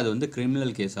பண்ணிங்கன்னா அது வந்து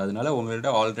கிரிமினல் கேஸ். அதனால்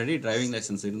உங்கள்கிட்ட ஆல்ரெடி டிரைவிங்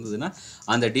லைசன்ஸ் இருந்ததுன்னா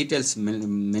அந்த டீட்டெயில்ஸ்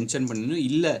மென்ஷன் பண்ணணும்.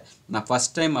 இல்லை நான்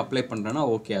ஃபஸ்ட் டைம் அப்ளை பண்ணுறேன்னா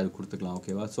ஓகே அது கொடுத்துக்கலாம்.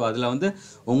 ஓகேவா, ஸோ அதில் வந்து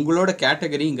உங்களோட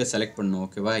கேட்டகரி இங்கே செலக்ட் பண்ணணும்.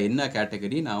 ஓகேவா, என்ன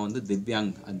கேட்டகரி, நான் வந்து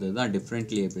திவ்யாங் அதுதான்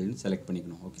டிஃப்ரெண்ட்லி ஏபிள்னு செலக்ட்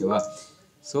பண்ணிக்கணும். ஓகேவா,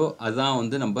 ஸோ அதுதான்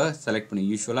வந்து நம்ம செலக்ட் பண்ணி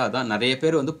யூஸ்வலாக அதான் நிறைய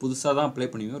பேர் வந்து புதுசாக தான் அப்ளை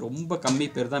பண்ணுவீங்க. ரொம்ப கம்மி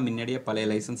பேர் தான் முன்னாடியே பழைய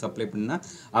லைசன்ஸ் அப்ளை பண்ணினா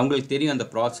அவங்களுக்கு தெரியும் அந்த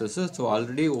process. So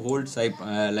already hold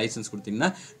licence கொடுத்தீங்கன்னா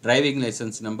driving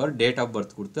licence number date of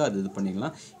birth கொடுத்து அது இது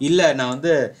பண்ணிக்கலாம். இல்லை நான்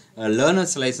வந்து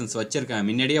லேர்னர்ஸ் லைசன்ஸ் வச்சுருக்கேன்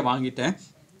முன்னாடியே வாங்கிட்டேன்,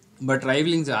 பட்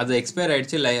டிரைவிங் அது எக்ஸ்பயர்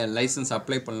ஆகிடுச்சு, லைசன்ஸ்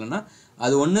அப்ளை பண்ணலன்னா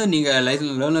அது ஒன்று நீங்கள்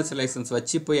லேர்னர்ஸ் லைசன்ஸ்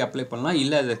வச்சு போய் அப்ளை பண்ணலாம்,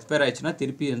 இல்லை அது எக்ஸ்பயர் ஆயிடுச்சுன்னா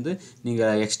திருப்பி வந்து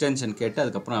நீங்கள் எக்ஸ்டென்ஷன் கேட்டு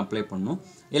அதுக்கப்புறம் அப்ளை பண்ணணும்.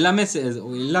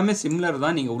 எல்லாமே சிமிலர்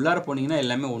தான், நீங்கள் உள்ளார போனீங்கன்னா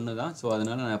எல்லாமே ஒன்று தான். ஸோ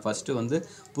அதனால் நான் ஃபஸ்ட்டு வந்து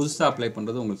புதுசாக அப்ளை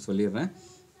பண்ணுறது உங்களுக்கு சொல்லிடுறேன்,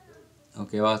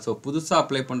 ஓகேவா. ஸோ புதுசாக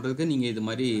அப்ளை பண்ணுறதுக்கு நீங்கள் இது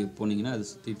மாதிரி போனீங்கன்னா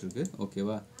அது சுற்றிட்டுருக்கு,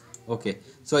 ஓகேவா. ஓகே,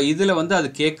 ஸோ இதில் வந்து அது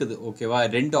கேட்குது, ஓகேவா.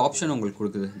 2 ஆப்ஷன் உங்களுக்கு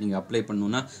கொடுக்குது நீங்கள் அப்ளை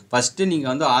பண்ணணுன்னா. ஃபஸ்ட்டு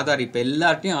நீங்கள் வந்து ஆதார், இப்போ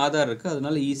எல்லார்ட்டையும் ஆதார் இருக்குது,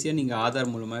 அதனால ஈஸியாக நீங்கள் ஆதார்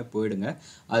மூலமாக போயிடுங்க.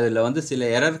 அதில் வந்து சில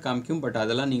எரர் காமிக்கும், பட்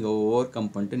அதெல்லாம் நீங்கள் ஓவர்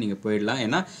கம் பண்ணிட்டு நீங்கள் போயிடலாம்.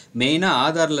 ஏன்னா மெயினாக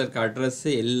ஆதாரில் இருக்க அட்ரஸ்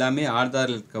எல்லாமே,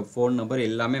 ஆதாரில் இருக்க ஃபோன் நம்பர்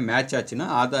எல்லாமே மேட்ச் ஆச்சுன்னா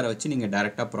ஆதாரை வச்சு நீங்கள்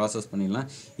டேரெக்டாக ப்ராசஸ் பண்ணிடலாம்.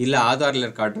 இல்லை ஆதாரில்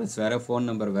இருக்க அட்ரஸ் வேறு, ஃபோன்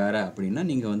நம்பர் வேறு அப்படின்னா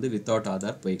நீங்கள் வந்து வித்தவுட்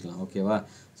ஆதார் போய்க்கலாம், ஓகேவா.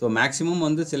 ஸோ மேக்ஸிமம்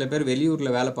வந்து சில பேர்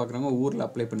வெளியூரில் வேலை பார்க்குறவங்க ஊரில்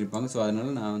அப்ளை பண்ணியிருப்பாங்க. ஸோ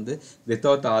அதனால் நான் வந்து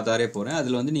வித்தவுட் ஆதாரே போகிறேன்.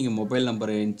 அதில் வந்து நீங்கள் மொபைல்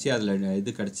நம்பர் இருந்துச்சு, அதில்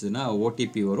இது கிடச்சிதுன்னா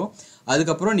ஓடிபி வரும்.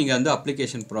 அதுக்கப்புறம் நீங்கள் வந்து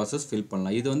அப்ளிகேஷன் ப்ராசஸ் ஃபில்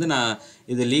பண்ணலாம். இது வந்து நான்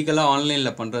இது லீகலாக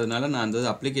ஆன்லைனில் பண்ணுறதுனால நான் அந்த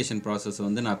அப்ளிகேஷன் ப்ராசஸ்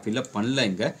வந்து நான் ஃபில்அப் பண்ணல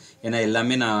இங்கே. ஏன்னா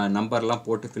எல்லாமே நான் நம்பர்லாம்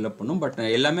போட்டு ஃபில்அப் பண்ணும். பட்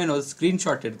எல்லாமே நான்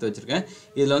ஸ்க்ரீன்ஷாட் எடுத்து வச்சுருக்கேன்.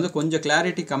 இதில் வந்து கொஞ்சம்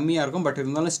கிளாரிட்டி கம்மியாக இருக்கும், பட்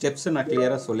இருந்தாலும் ஸ்டெப்ஸை நான்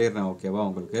கிளியராக சொல்லிடுறேன், ஓகேவா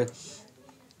உங்களுக்கு.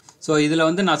 ஸோ இதில்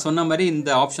வந்து நான் சொன்ன மாதிரி இந்த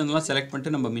ஆப்ஷன்லாம் செலக்ட்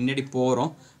பண்ணிட்டு நம்ம முன்னாடி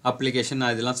போகிறோம். அப்ளிகேஷன்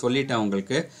நான் இதெல்லாம் சொல்லிட்டேன்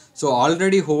உங்களுக்கு. ஸோ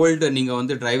ஆல்ரெடி ஹோல்டு நீங்கள்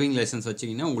வந்து டிரைவிங் லைசன்ஸ்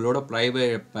வச்சிங்கன்னா உங்களோட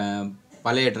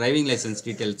பழைய டிரைவிங் லைசன்ஸ்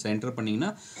டீட்டெயில்ஸ் என்டர் பண்ணிங்கன்னா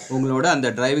உங்களோட அந்த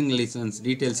டிரைவிங் லைசன்ஸ்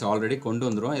டீட்டெயில்ஸ் ஆல்ரெடி கொண்டு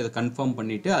வந்துடும். இதை கன்ஃபார்ம்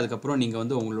பண்ணிவிட்டு அதுக்கப்புறம் நீங்கள்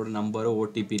வந்து உங்களோட நம்பரு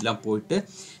ஓடிபிலாம் போயிட்டு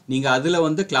நீங்கள் அதில்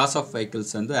வந்து கிளாஸ் ஆஃப்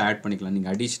வெஹிக்கிள்ஸ் வந்து ஆட் பண்ணிக்கலாம்.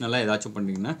 நீங்கள் அடிஷ்னலாக ஏதாச்சும்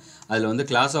பண்ணிங்கன்னா அதில் வந்து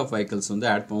கிளாஸ் ஆஃப் வெஹிக்கிள்ஸ் வந்து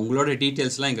ஆட் பண்ண உங்களோட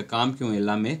டீட்டெயில்ஸ்லாம் இங்கே காமிக்கும்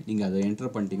எல்லாமே. நீங்கள் அதை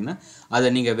என்டர் பண்ணிட்டீங்கன்னா அதை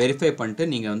நீங்கள் வெரிஃபை பண்ணிட்டு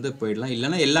நீங்கள் வந்து போயிடலாம்.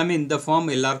 இல்லைனா எல்லாமே இந்த ஃபார்ம்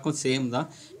எல்லாருக்கும் சேம் தான்.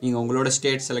 நீங்கள் உங்களோட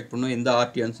ஸ்டேட் செலக்ட் பண்ணணும், எந்த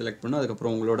ஆர்டிஓன்னு செலக்ட் பண்ணணும்,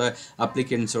 அதுக்கப்புறம் உங்களோட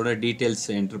அப்ளிகன்ஸோட டீட்டெயில்ஸ்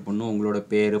என்டர் பண்ணணும். உங்களோட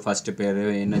பேர், ஃபஸ்ட்டு பேர்,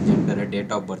 என்ன gender,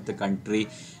 date of birth, country,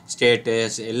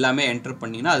 status எல்லாமே என்டர்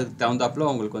பண்ணிங்கன்னா அதுக்கு தகுந்தாப்பில்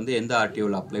உங்களுக்கு வந்து எந்த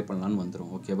ஆர்டிஓவில் அப்ளை பண்ணலான்னு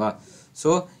வந்துடும், ஓகேவா.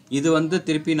 ஸோ இது வந்து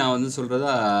திருப்பி நான் வந்து சொல்கிறது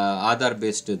ஆதார்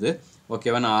பேஸ்டு இது,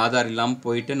 ஓகேவா. நான் ஆதார் இல்லாமல்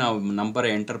போயிட்டு நான் நம்பரை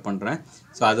என்டர் பண்ணுறேன்.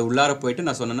 ஸோ அது உள்ளார போயிட்டு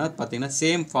நான் சொன்னேன்னா பார்த்தீங்கன்னா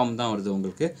சேம் ஃபார்ம் தான் வருது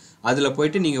உங்களுக்கு. அதில்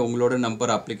போயிட்டு நீங்கள் உங்களோட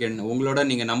நம்பர் உங்களோட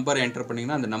நீங்கள் நம்பரை என்டர்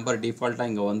பண்ணிங்கன்னா அந்த நம்பர்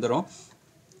டிஃபால்ட்டாக இங்கே வந்துடும்.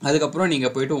 அதுக்கப்புறம்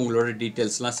நீங்கள் போயிட்டு உங்களோட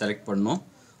டீட்டெயில்ஸ்லாம் செலக்ட் பண்ணணும்,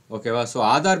 ஓகேவா. ஸோ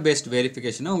ஆதார் பேஸ்ட்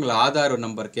வெரிஃபிகேஷனாக உங்களை ஆதார்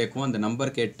நம்பர் கேட்கும். அந்த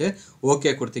நம்பர் கேட்டு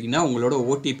ஓகே கொடுத்தீங்கன்னா உங்களோட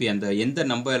ஓடிபி, அந்த எந்த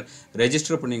நம்பர்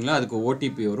ரெஜிஸ்டர் பண்ணிங்களோ அதுக்கு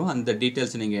ஓடிபி வரும். அந்த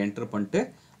டீட்டெயில்ஸ் நீங்கள் என்டர் பண்ணிட்டு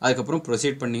அதுக்கப்புறம்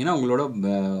ப்ரொசீட் பண்ணிங்கன்னா உங்களோட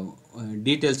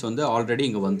டீட்டெயில்ஸ் வந்து ஆல்ரெடி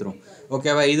இங்கே வந்துடும்,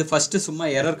 ஓகேவா. இது ஃபஸ்ட்டு சும்மா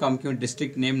எரர் காமிக்கும்,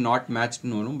 டிஸ்ட்ரிக்ட் நேம் நாட்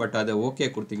மேட்ச்னு வரும். பட் அதை ஓகே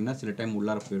கொடுத்தீங்கன்னா சில டைம்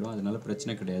உள்ளார போயிடும், அதனால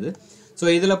பிரச்சனை கிடையாது. ஸோ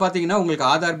இதில் பார்த்தீங்கன்னா உங்களுக்கு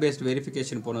ஆதார் பேஸ்ட்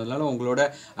வெரிஃபிகேஷன் போனதுனால உங்களோட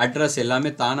அட்ரஸ்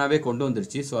எல்லாமே தானாகவே கொண்டு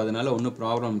வந்துருச்சு. ஸோ அதனால் ஒன்றும்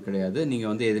ப்ராப்ளம் கிடையாது,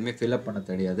 நீங்கள் வந்து எதுவுமே ஃபில்அப் பண்ண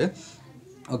தெரியாது,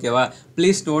 ஓகேவா.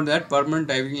 Please note that permanent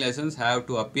driving licence have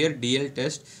to appear TL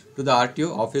test to the RTO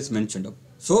office mentioned.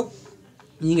 So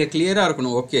நீங்கள் கிளியராக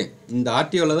இருக்கணும், ஓகே இந்த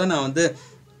ஆர்டிஓவில் தான் நான் வந்து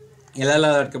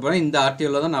LLR இருக்க போகிறேன், இந்த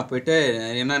ஆர்டிஓவில் தான் நான் போய்ட்டு,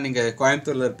 ஏன்னா நீங்கள்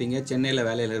கோயம்புத்தூரில் இருப்பீங்க, சென்னையில்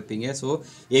வேலையில் இருப்பீங்க. ஸோ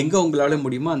எங்கே உங்களால்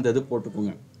முடியுமோ அந்த இது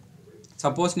போட்டுக்கோங்க.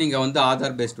 சப்போஸ் நீங்கள் வந்து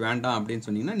ஆதார் பேஸ்ட் வேண்டாம் அப்படின்னு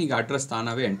சொன்னீங்கன்னா நீங்கள் அட்ரஸ்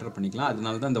தானாகவே என்டர் பண்ணிக்கலாம்.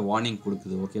 அதனால தான் இந்த வார்னிங்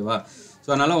கொடுக்குது, ஓகேவா. ஸோ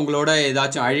அதனால் உங்களோட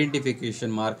ஏதாச்சும்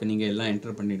ஐடென்டிஃபிகேஷன் மார்க் நீங்கள் எல்லாம்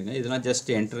என்டர் பண்ணிவிடுங்க. இதெல்லாம் ஜஸ்ட்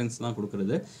என்ட்ரன்ஸ் தான்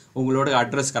கொடுக்குறது. உங்களோட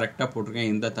அட்ரஸ் கரெக்டாக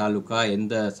போட்டிருக்கேன், எந்த தாலுக்கா,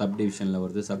 எந்த சப் டிவிஷனில்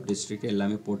வருது, சப் டிஸ்ட்ரிக்ட்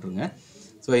எல்லாமே போட்டுருங்க.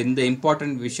 ஸோ இந்த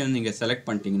இம்பார்ட்டண்ட் விஷயம் நீங்கள் செலக்ட்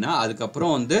பண்ணிட்டீங்கன்னா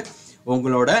அதுக்கப்புறம் வந்து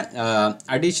உங்களோட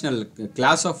அடிஷ்னல்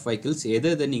கிளாஸ் ஆஃப் வெஹிக்கிள்ஸ்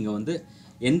எது நீங்கள் வந்து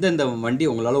எந்தெந்த வண்டி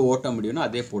உங்களால் ஓட்ட முடியும்னோ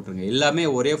அதே போட்டுருங்க. எல்லாமே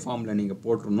ஒரே ஃபார்மில் நீங்கள்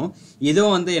போட்டுருணும்.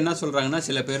 இதுவும் வந்து என்ன சொல்கிறாங்கன்னா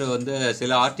சில பேர் வந்து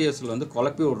சில ஆர்டிஎஸில் வந்து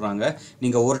குழப்பி விட்றாங்க.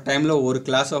 நீங்கள் ஒரு டைமில் ஒரு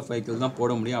கிளாஸ் ஆஃப் வெஹிக்கிள் தான்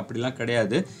போட முடியும், அப்படிலாம்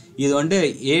கிடையாது. இது வந்து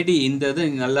ஏடி, இந்த இது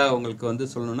நல்லா உங்களுக்கு வந்து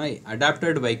சொல்லணும்னா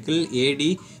அடாப்டட் வெஹிக்கிள்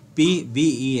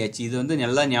ADPVEH, இது வந்து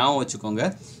நல்லா ஞாபகம் வச்சுக்கோங்க.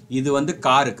 இது வந்து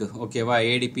காருக்கு, ஓகேவா.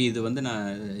 ஏடிபி இது வந்து நான்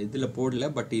இதில் போடல,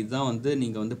 பட் இதுதான் வந்து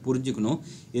நீங்கள் வந்து புரிஞ்சுக்கணும்.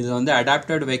 இது வந்து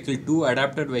அடாப்டட் வெஹிக்கிள் 2,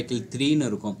 அடாப்டட் வெஹிக்கிள் 3ன்னு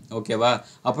இருக்கும், ஓகேவா.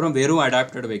 அப்புறம் வெறும்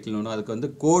அடாப்டட் வெஹிக்கிள் ஒன்று, அதுக்கு வந்து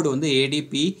கோடு வந்து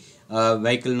ADP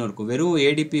வெஹிக்கிள்னு இருக்கும். வெறும்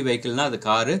ADP வெஹிக்கிள்னால் அது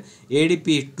காரு, ADP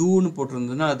 2ன்னு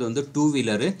போட்டிருந்ததுன்னா அது வந்து 2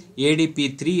 வீலரு, ADP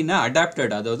 3னா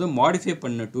அடாப்டட், அதாவது மாடிஃபை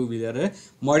பண்ண 2 வீலரு,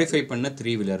 மாடிஃபை பண்ண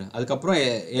 3 வீலரு. அதுக்கப்புறம்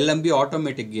LMB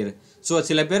ஆட்டோமேட்டிக் கியர். ஸோ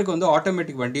சில பேருக்கு வந்து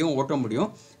ஆட்டோமேட்டிக் வண்டியும் ஓட்ட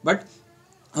முடியும், பட்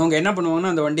அவங்க என்ன பண்ணுவாங்கன்னா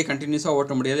அந்த வண்டி கண்டினியூஸாக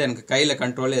ஓட்ட முடியாது, எனக்கு கையில்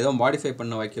கண்ட்ரோல் ஏதோ மாடிஃபை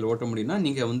பண்ண வெஹிக்கிள் ஓட்ட முடியும்னா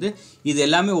நீங்கள் வந்து இது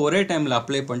எல்லாமே ஒரே டைமில்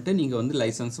அப்ளை பண்ணிட்டு நீங்கள் வந்து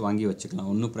லைசன்ஸ் வாங்கி வச்சுக்கலாம்,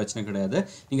 ஒன்றும் பிரச்சனை கிடையாது.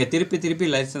 நீங்கள் திருப்பி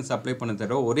லைசன்ஸ் அப்ளை பண்ண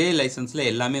தவிர ஒரே லைசன்ஸில்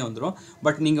எல்லாமே வந்துடும்.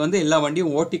 பட் நீங்கள் வந்து எல்லா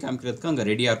வண்டியும் ஓட்டி காமிக்கிறதுக்கு அங்கே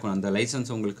ரெடியாக இருக்கணும். அந்த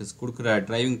லைசன்ஸ் உங்களுக்கு கொடுக்குற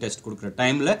டிரைவிங் டெஸ்ட் கொடுக்குற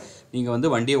டைமில் நீங்கள்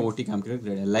வந்து வண்டியை ஓட்டி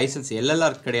காமிக்கிறதுக்கு லைசன்ஸ்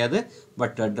LLR கிடையாது,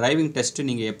 பட் டிரைவிங் டெஸ்ட்டு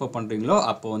நீங்கள் எப்போ பண்ணுறீங்களோ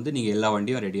அப்போ வந்து நீங்கள் எல்லா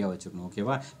வண்டியும் ரெடியாக வச்சுக்கணும்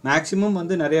ஓகேவா. மேக்ஸிமம்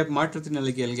வந்து நிறைய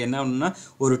மாற்றுத்திறனாளிகளுக்கு என்ன ஆகும்னா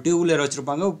ஒரு 2 வீலர்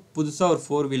வச்சுருப்பாங்க, புதுசாக ஒரு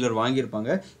 4 வீலர் வாங்கியிருப்பாங்க,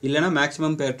 இல்லைனா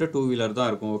மேக்ஸிமம் பேர்கிட்ட 2 வீலர் தான்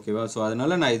இருக்கும் ஓகேவா. ஸோ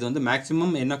அதனால் நான் இது வந்து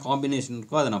மேக்ஸிமம் என்ன காம்பினேஷன்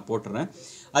இருக்கோ அதை நான் போட்டுறேன்.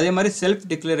 அதே மாதிரி செல்ஃப்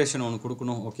டிக்ளரேஷன் ஒன்று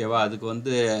கொடுக்கணும் ஓகேவா. அதுக்கு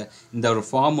வந்து இந்த ஒரு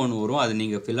ஃபார்ம் ஒன்று வரும், அது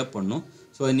நீங்கள் ஃபில்அப் பண்ணணும்.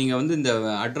 ஸோ நீங்கள் வந்து இந்த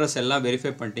அட்ரஸ் எல்லாம்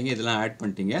வெரிஃபை பண்ணிட்டீங்க, இதெல்லாம் ஆட்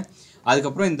பண்ணிட்டீங்க.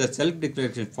 அதுக்கப்புறம் இந்த செல்ஃப்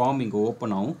டிக்ளரேஷன் ஃபார்ம் இங்கே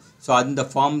ஓப்பன் ஆகும். ஸோ அந்த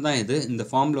ஃபார்ம் தான் இது. இந்த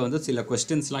ஃபார்மில் வந்து சில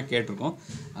கொஸ்டின்ஸ்லாம் கேட்டிருக்கோம்.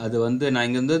 அது வந்து நான்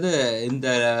இங்கே வந்து இந்த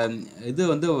இது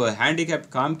வந்து ஹேண்டிகேப்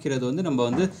காமிக்கிறது வந்து நம்ம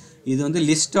வந்து இது வந்து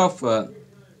லிஸ்ட் ஆஃப்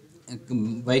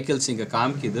வெஹிக்கிள்ஸ் இங்கே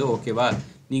காமிக்குது ஓகேவா.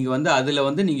 நீங்கள் வந்து அதில்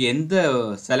வந்து நீங்கள் எந்த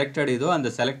செலக்டட் இதோ அந்த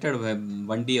செலக்டட்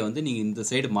வண்டியை வந்து நீங்கள் இந்த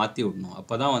சைடு மாற்றி விடணும்,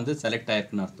 அப்போ தான் வந்து செலக்ட்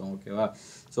ஆயிருக்குன்னு அர்த்தம் ஓகேவா.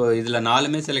 ஸோ இதில்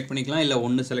 4மே செலக்ட் பண்ணிக்கலாம், இல்லை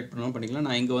 1 செலக்ட் பண்ணாலும் பண்ணிக்கலாம்.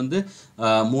 நான் இங்கே வந்து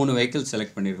 3 வெஹிக்கிள்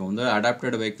செலக்ட் பண்ணியிருக்கேன். வந்து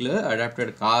adapted vehicle,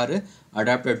 adapted car,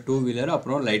 adapted 2 wheeler,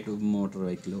 அப்புறம் லைட் மோட்டர்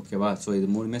வெஹிக்கிள் ஓகேவா. ஸோ இது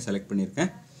 3மே செலக்ட்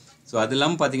பண்ணியிருக்கேன். ஸோ அது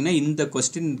இல்லாமல் பார்த்தீங்கன்னா இந்த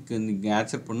கொஸ்டினுக்கு நீங்கள்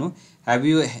ஆன்சர் பண்ணும். Have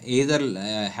you either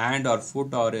hand R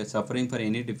food are suffering for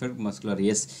any defect muscular,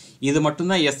 S. இது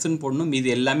மட்டும்தான் எஸ்ன்னு போடணும், இது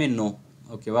எல்லாமே நோ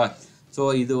ஓகேவா. ஸோ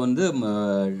இது வந்து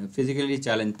ஃபிசிக்கலி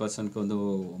சேலஞ்ச் பர்சனுக்கு வந்து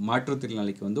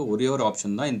மாற்றுத்திறனாளிக்கு வந்து ஒரே ஒரு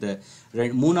ஆப்ஷன் தான், இந்த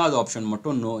 3வது ஆப்ஷன்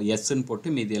மட்டும் நோ எஸ்ன்னு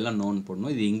போட்டு மீதி எல்லாம் நோன்னு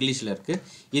போடணும். இது இங்கிலீஷில் இருக்குது.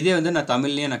 இதே வந்து நான்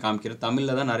தமிழ்லேயே நான் காமிக்கிறேன்.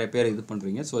 தமிழில் தான் நிறைய பேர் இது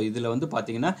பண்ணுறீங்க. ஸோ இதில் வந்து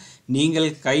பார்த்தீங்கன்னா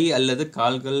நீங்கள் கை அல்லது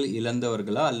கால்கள்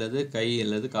இழந்தவர்களா அல்லது கை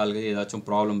அல்லது கால்கள் ஏதாச்சும்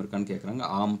ப்ராப்ளம் இருக்கான்னு கேட்குறாங்க,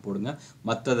 ஆம் போடுங்க.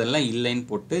 மற்றதெல்லாம்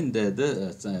இல்லைன்னு போட்டு இந்த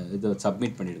இது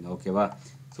சப்மிட் பண்ணிவிடுங்க ஓகேவா.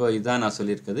 ஸோ இதான் நான்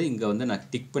சொல்லியிருக்கிறது. இங்கே வந்து நான்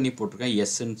டிக் பண்ணி போட்டிருக்கேன்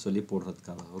எஸ்ன்னு சொல்லி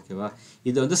போடுறதுக்காக ஓகேவா.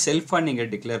 இது வந்து செல்ஃபாக நீங்கள்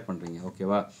டிக்ளேர் பண்ணுறீங்க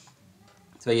ஓகேவா.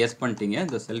 ஸோ எஸ் பண்ணிட்டீங்க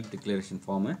இந்த செல்ஃப் டிக்ளரேஷன்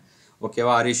ஃபார்மு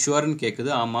ஓகேவா. ஆர் யூ ஷுவர்னு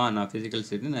கேட்குது, ஆமாம் நான் ஃபிசிக்கல்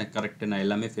சைடு நான் கரெக்டு, நான்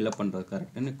எல்லாமே ஃபில்அப் பண்ணுறது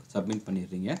கரெக்டுன்னு சப்மிட்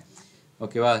பண்ணிடுறீங்க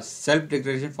ஓகேவா. Self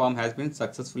declaration form has been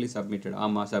successfully submitted,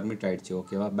 ஆமாம் சப்மிட் ஆகிடுச்சு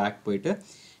ஓகேவா. பேக் போயிட்டு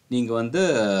நீங்கள் வந்து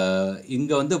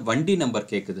இங்கே வந்து வண்டி நம்பர்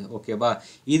கேட்குது ஓகேவா.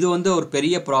 இது வந்து ஒரு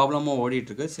பெரிய ப்ராப்ளமாக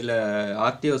ஓடிட்டுருக்கு. சில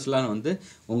ஆர்டிஓஸ்லாம் வந்து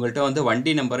உங்கள்கிட்ட வந்து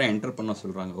வண்டி நம்பரை என்டர் பண்ண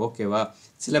சொல்கிறாங்க ஓகேவா.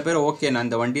 சில பேர் ஓகே நான்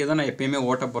இந்த வண்டியை தான் நான் எப்பயுமே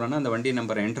ஓட்ட போகிறேன்னா அந்த வண்டி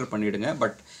நம்பரை என்டர் பண்ணிவிடுங்க.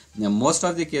 But most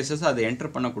of the cases அதை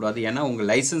என்டர் பண்ணக்கூடாது. ஏன்னா உங்கள்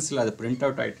லைசன்ஸில் அது பிரிண்ட்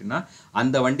அவுட் ஆகிட்டுன்னா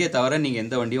அந்த வண்டியை தவிர நீங்கள்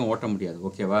எந்த வண்டியும் ஓட்ட முடியாது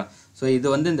ஓகேவா. ஸோ இது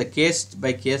வந்து இந்த கேஸ்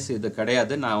பை கேஸ் இது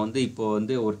கிடையாது. நான் வந்து இப்போது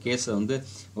வந்து ஒரு கேஸை வந்து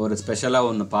ஒரு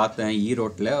ஸ்பெஷலாக ஒன்று பார்த்தேன்.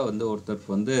 ஈரோட்டில் வந்து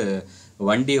ஒருத்தருக்கு வந்து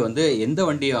வண்டி வந்து எந்த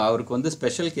வண்டி அவருக்கு வந்து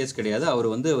ஸ்பெஷல் கேஸ் கிடையாது. அவர்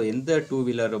வந்து எந்த 2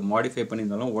 வீலர் மாடிஃபை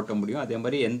பண்ணியிருந்தாலும் ஓட்ட முடியும். அதே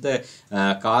மாதிரி எந்த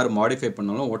கார் மாடிஃபை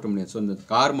பண்ணாலும் ஓட்ட முடியும். ஸோ இந்த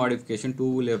car modification 2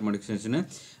 wheeler modification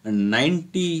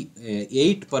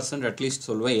 98% at least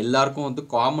சொல்லுவேன் எல்லாருக்கும் வந்து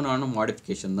காமனான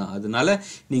மாடிஃபிகேஷன் தான். அதனால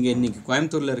நீங்கள் இன்றைக்கி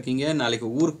கோயம்புத்தூரில் இருக்கீங்க, நாளைக்கு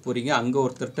ஊருக்கு போகிறீங்க, அங்கே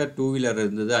ஒருத்தர்கிட்ட 2 வீலர்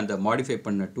இருந்தது, அந்த மாடிஃபை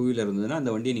பண்ண 2 வீலர் இருந்ததுன்னா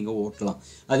அந்த வண்டியை நீங்கள் ஓட்டலாம்.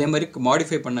 அதே மாதிரி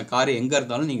மாடிஃபை பண்ண கார் எங்கே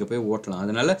இருந்தாலும் நீங்கள் போய் ஓட்டலாம்.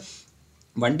 அதனால்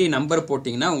வண்டி நம்பர்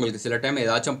போட்டிங்கன்னா உங்களுக்கு சில டைம்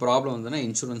ஏதாச்சும் ப்ராப்ளம் வந்ததுன்னா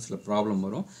இன்சூரன்ஸில் ப்ராப்ளம்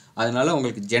வரும். அதனால்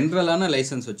உங்களுக்கு ஜென்ரலான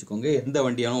லைசன்ஸ் வச்சுக்கோங்க, எந்த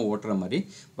வண்டியாலும் ஓட்டுற மாதிரி.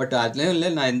 பட் அதுலேயும் இல்லை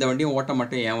நான் எந்த வண்டியும் ஓட்ட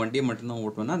மாட்டேன், என் வண்டியை மட்டும்தான்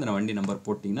ஓட்டுவேன்னா அந்த வண்டி நம்பர்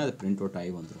போட்டிங்கன்னா அது பிரிண்ட் அவுட்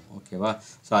ஆகி வந்துடும் ஓகேவா.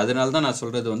 ஸோ அதனால தான் நான்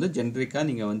சொல்கிறது வந்து ஜென்ரிக்காக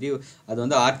நீங்கள் வந்து அது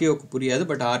வந்து ஆர்டிஓக்கு புரியாது,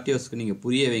 பட் ஆர்டிஓஸ்க்கு நீங்கள்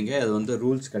புரிய வைங்க. அது வந்து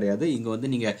ரூல்ஸ் கிடையாது. இங்கே வந்து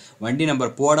நீங்கள் வண்டி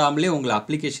நம்பர் போடாமலே உங்களை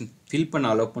அப்ளிகேஷன் ஃபில் பண்ண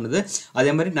அலோவ் பண்ணுது.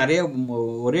 அதே மாதிரி நிறைய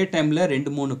ஒரே டைமில்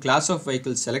 2-3 கிளாஸ் ஆஃப்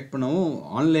வெஹிக்கிள்ஸ் செலக்ட் பண்ணவும்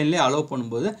ஆன்லைன்லேயே அலோவ்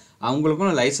பண்ணும்போது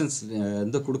அவங்களுக்கும் லைசன்ஸ்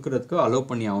வந்து கொடுக்குறதுக்கு அலோவ்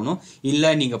பண்ணி ஆகணும். இல்லை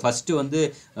நீங்கள் ஃபஸ்ட்டு வந்து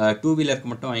 2 வீலருக்கு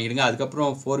மட்டும் வாங்கிடுங்க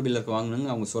அதுக்கப்புறம் 4 வீலருக்கு வாங்கணுங்க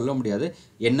அவங்க சொல்ல முடியாது.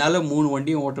 என்னால் 3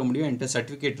 வண்டியும் ஓட்ட முடியும், என்கிட்ட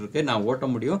சர்டிஃபிகேட் இருக்குது, நான் ஓட்ட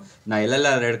முடியும், நான்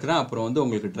LLR எடுக்கிறேன், அப்புறம் வந்து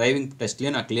உங்களுக்கு டிரைவிங்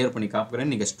டெஸ்ட்லேயே நான் கிளியர் பண்ணி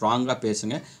காப்புக்கிறேன், நீங்கள் ஸ்ட்ராங்காக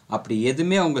பேசுங்க. அப்படி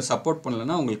எதுவுமே அவங்க சப்போர்ட்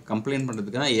பண்ணலைன்னா உங்களுக்கு கம்ப்ளைண்ட்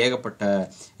பண்ணுறதுக்கு தான் ஏகப்பட்ட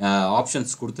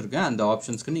ஆப்ஷன்ஸ் கொடுத்துருக்கேன். அந்த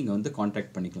ஆப்ஷன்ஸ்க்கு நீங்கள் வந்து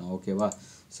காண்டாக்ட் பண்ணிக்கலாம் ஓகேவா.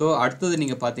 ஸோ அடுத்தது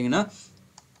நீங்கள் பார்த்தீங்கன்னா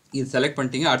இது செலக்ட்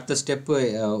பண்ணிட்டீங்க. அடுத்த ஸ்டெப்பு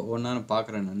ஒன்றா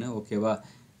பார்க்குறேன் நான் ஓகேவா.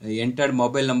 Entered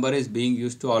mobile number is being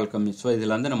use to all கம்மி. ஸோ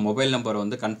இதில் வந்து நம்ம மொபைல் நம்பரை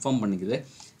வந்து கன்ஃபார்ம் பண்ணிக்குது.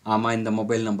 ஆமாம் இந்த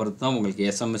மொபைல் நம்பர் தான் உங்களுக்கு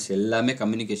SMS எல்லாமே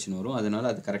கம்யூனிகேஷன் வரும். அதனால்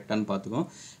அது கரெக்டானு பார்த்துக்கோம்.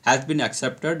 Has been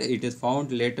accepted, it is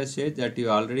found latest stage that you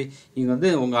already. நீங்கள் வந்து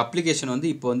உங்கள் அப்ளிகேஷன் வந்து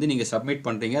இப்போ வந்து நீங்கள் சப்மிட்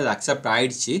பண்ணுறீங்க, அது அக்செப்ட்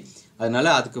ஆகிடுச்சு. அதனால்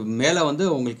அதுக்கு மேலே வந்து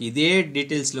உங்களுக்கு இதே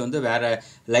டீட்டெயில்ஸில் வந்து வேறு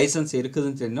லைசன்ஸ்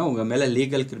இருக்குதுன்னு தெரிஞ்சால் உங்கள் மேலே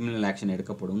லீகல் கிரிமினல் ஆக்ஷன்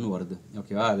எடுக்கப்படும்னு வருது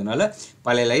ஓகேவா. அதனால்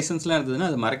பழைய லைசன்ஸ்லாம் இருந்ததுன்னா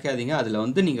அது மறக்காதீங்க. அதில்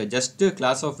வந்து நீங்கள் ஜஸ்ட்டு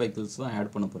கிளாஸ் ஆஃப் வெஹிக்கிள்ஸ் தான்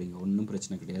ஆட் பண்ண போகிறீங்க, ஒன்றும்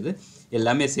பிரச்சனை கிடையாது.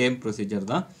 எல்லாமே சேம் ப்ரொசீஜர்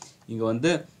தான். இங்கே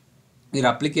வந்து your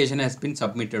application has been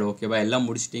submitted ஓகேவா. எல்லாம்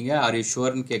முடிச்சிட்டிங்க. ஆர் யூ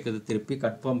ஷுவர்னு கேட்குது, திருப்பி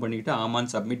கன்ஃபார்ம் பண்ணிவிட்டு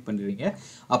ஆமான்னு சப்மிட் பண்ணிடுறீங்க.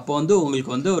 அப்போ வந்து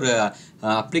உங்களுக்கு வந்து ஒரு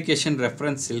அப்ளிகேஷன்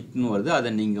ரெஃபரன்ஸ் சில்க்னு வருது, அதை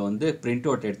நீங்கள் வந்து பிரிண்ட்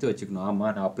அவுட் எடுத்து வச்சுக்கணும்.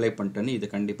 ஆமாம் நான் அப்ளை பண்ணிட்டேன்னு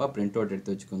இது கண்டிப்பாக பிரிண்ட் அவுட்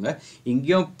எடுத்து வச்சுக்கோங்க.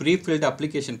 இங்கேயும் ப்ரீஃபில்டு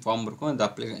அப்ளிகேஷன் ஃபார்ம் இருக்கும், அந்த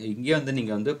இங்கேயும் வந்து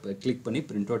நீங்கள் வந்து கிளிக் பண்ணி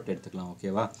பிரிண்ட் அவுட் எடுத்துக்கலாம்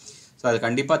ஓகேவா. ஸோ அது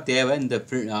கண்டிப்பாக தேவை. இந்த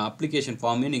அப்ளிகேஷன்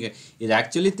ஃபார்மையும் நீங்கள் இது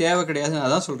ஆக்சுவலி தேவை கிடையாது,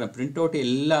 அதான் சொல்கிறேன். பிரிண்ட் அவுட்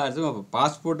எல்லா இதுவும்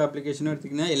பாஸ்போர்ட் அப்ளிகேஷனும்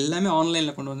எடுத்திங்கன்னா எல்லாமே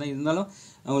ஆன்லைனில் கொண்டு வந்தேன். இருந்தாலும்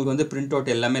அவங்களுக்கு வந்து பிரிண்ட்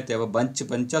அவுட் எல்லாமே தேவை.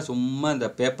 பஞ்சாக சும்மா இந்த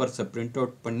பேப்பர்ஸை பிரிண்ட்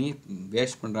அவுட் பண்ணி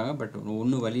வேஸ்ட் பண்ணுறாங்க. பட்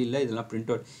ஒன்றும் வழி இல்லை, இதெல்லாம்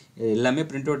பிரிண்ட் அவுட் எல்லாமே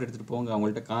பிரிண்ட் அவுட் எடுத்துகிட்டு போங்க,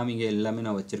 அவங்கள்ட்ட காமிங்க எல்லாமே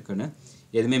நான் வச்சுருக்கேன்னு.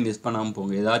 எதுவுமே மிஸ் பண்ணாமல்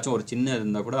போங்க. ஏதாச்சும் ஒரு சின்ன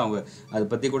இருந்தால் கூட அவங்க அதை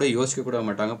பற்றி கூட யோசிக்க கூட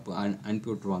மாட்டாங்க, அனுப்பி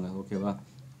விட்ருவாங்க. ஓகேவா?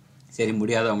 சரி,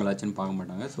 முடியாதவங்களாச்சுன்னு பார்க்க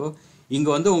மாட்டாங்க. ஸோ இங்கே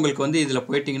வந்து உங்களுக்கு வந்து இதில்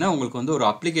போயிட்டிங்கன்னா உங்களுக்கு வந்து ஒரு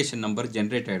அப்ளிகேஷன் நம்பர்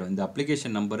ஜென்ரேட் ஆகிடும். இந்த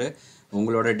அப்ளிகேஷன் நம்பரு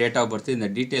உங்களோட டேட் ஆஃப் பர்த் இந்த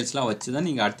டீட்டெயில்ஸ்லாம் வச்சு தான்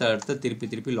நீங்கள் அடுத்த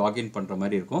திருப்பி லாகின் பண்ணுற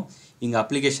மாதிரி இருக்கும். இங்கே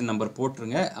அப்ளிகேஷன் நம்பர்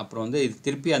போட்டுருங்க. அப்புறம் வந்து இது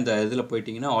திருப்பி அந்த இதில்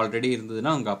போயிட்டிங்கன்னா ஆல்ரெடி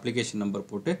இருந்ததுன்னா உங்கள் அப்ளிகேஷன் நம்பர்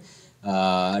போட்டு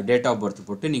டேட் ஆஃப் பர்த்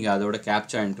போட்டு நீங்கள் அதோட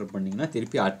கேப்சா என்டர் பண்ணிங்கன்னா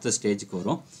திருப்பி அடுத்த ஸ்டேஜுக்கு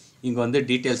வரும். இங்கே வந்து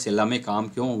டீட்டெயில்ஸ் எல்லாமே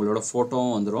காமிக்கும், உங்களோட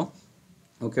ஃபோட்டோவும் வந்துடும்.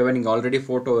 ஓகேவா? நீங்கள் ஆல்ரெடி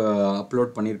ஃபோட்டோ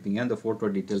அப்லோட் பண்ணியிருப்பீங்க, அந்த ஃபோட்டோ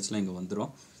டீட்டெயில்ஸ்லாம் இங்கே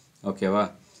வந்துடும். ஓகேவா?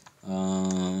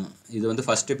 இது வந்து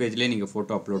ஃபஸ்ட்டு பேஜ்லேயே நீங்கள்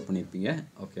ஃபோட்டோ அப்லோட் பண்ணியிருப்பீங்க.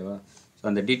 ஓகேவா? ஸோ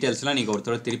அந்த டீட்டெயில்ஸ்லாம் நீங்கள்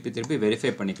ஒருத்தர் திருப்பி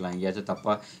வெரிஃபை பண்ணிக்கலாம். எங்கேயாச்சும்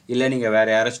தப்பாக இல்லை நீங்கள்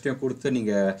வேறு யாராச்சும் கொடுத்து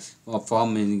நீங்கள்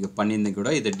ஃபார்ம் நீங்கள் பண்ணியிருந்தீங்க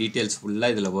கூட இது டீட்டெயில்ஸ்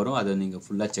ஃபுல்லாக இதில் வரும், அதை நீங்கள்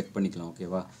ஃபுல்லாக செக் பண்ணிக்கலாம்.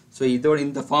 ஓகேவா? ஸோ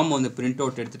இந்த ஃபார்ம் வந்து பிரிண்ட்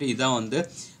அவுட் எடுத்துகிட்டு இதான் வந்து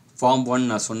ஃபார்ம் 1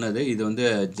 நான் சொன்னது. இது வந்து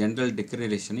ஜென்ரல்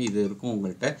டிக்ளரேஷன் இது இருக்கும்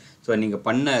உங்கள்கிட்ட. ஸோ நீங்கள்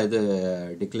பண்ண இது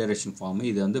டிக்ளரேஷன் ஃபார்மு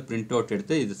இது வந்து பிரிண்ட் அவுட்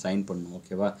எடுத்து இது சைன் பண்ணணும்.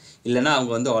 ஓகேவா? இல்லைனா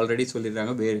அவங்க வந்து ஆல்ரெடி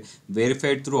சொல்லிடுறாங்க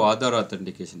வெரிஃபைட் த்ரூ ஆதார்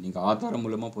ஆத்தென்டிகேஷன். நீங்கள் ஆதாரம்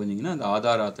மூலமாக போனீங்கன்னா அந்த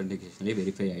ஆதார் ஆத்தென்டிகேஷன்லேயே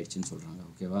வெரிஃபை ஆகிடுச்சின்னு சொல்கிறாங்க.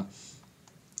 ஓகேவா?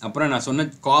 அப்புறம் நான் சொன்ன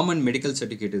காமன் மெடிக்கல்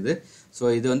சர்டிஃபிகேட் இது.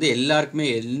 ஸோ இது வந்து எல்லாருக்குமே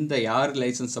யார்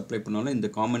லைசன்ஸ் அப்ளை பண்ணாலும் இந்த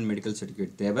காமன் மெடிக்கல்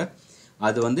சர்டிஃபிகேட் தேவை.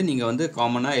 அது வந்து நீங்கள் வந்து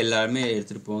காமனாக எல்லாருமே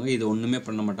எடுத்துகிட்டு போவாங்க. இது ஒன்றுமே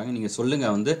பண்ண மாட்டாங்க. நீங்கள்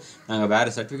சொல்லுங்கள் வந்து நாங்கள்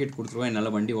வேறு சர்டிஃபிகேட் கொடுத்துருவோம்,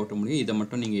 என்னால் வண்டி ஓட்ட முடியும், இதை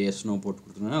மட்டும் நீங்கள் எஸ்னோ போட்டு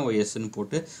கொடுத்துருங்கன்னா எஸ்ன்னு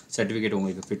போட்டு சர்டிஃபிகேட்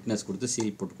உங்களுக்கு ஃபிட்னஸ் கொடுத்து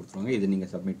சீல் போட்டு கொடுத்துருவாங்க. இது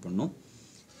நீங்கள் சப்மிட் பண்ணணும்.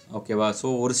 ஓகேவா? ஸோ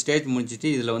ஒரு ஸ்டேஜ் முடிஞ்சிட்டு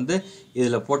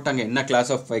இதில் போட்டாங்க என்ன கிளாஸ்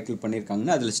ஆஃப் வெஹிக்கிள்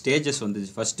பண்ணியிருக்காங்கன்னா அதில் ஸ்டேஜஸ் வந்துச்சு.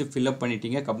 ஃபஸ்ட்டு ஃபில்அப்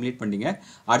பண்ணிட்டீங்க, கம்ப்ளீட் பண்ணிட்டீங்க.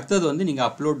 அடுத்தது வந்து நீங்கள்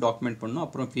அப்லோட் டாக்குமெண்ட் பண்ணணும்,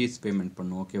 அப்புறம் ஃபீஸ் பேமெண்ட்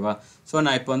பண்ணணும். ஓகேவா? ஸோ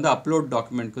நான் இப்போ வந்து அப்லோட்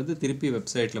டாக்குமெண்ட்க்கு வந்து திருப்பி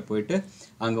வெப்சைட்டில் போயிட்டு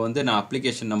அங்கே வந்து நான்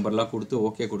அப்ளிகேஷன் நம்பர்லாம் கொடுத்து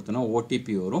ஓகே கொடுத்தேன்னா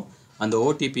ஓடிபி வரும். அந்த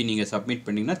ஓடிபி நீங்கள் சப்மிட்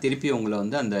பண்ணிங்கன்னா திருப்பி உங்களை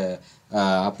வந்து அந்த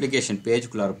அப்ளிகேஷன்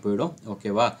பேஜுக்குள்ளார போயிடும்.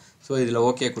 ஓகேவா? ஸோ இதில்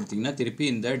ஓகே கொடுத்தீங்கன்னா திருப்பி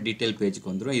இந்த டீட்டெயில் பேஜுக்கு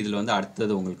வந்துடும். இதில் வந்து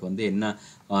அடுத்தது உங்களுக்கு வந்து என்ன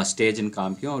ஸ்டேஜ்னு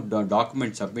காமிக்கும்.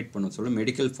 டாக்குமெண்ட் சப்மிட் பண்ண சொல்லும்.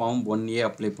 மெடிக்கல் ஃபார்ம் 1A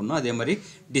அப்ளை பண்ணணும். அதே மாதிரி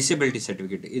டிசபிலிட்டி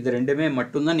சர்டிஃபிகேட் இது ரெண்டுமே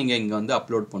மட்டும்தான் நீங்கள் இங்கே வந்து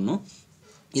அப்லோட் பண்ணணும்.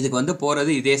 இதுக்கு வந்து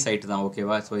போகிறது இதே சைட்டு தான்.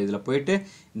 ஓகேவா? ஸோ இதில் போய்ட்டு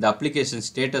இந்த அப்ளிகேஷன்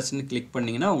ஸ்டேட்டஸ்ன்னு கிளிக்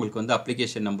பண்ணிங்கன்னா உங்களுக்கு வந்து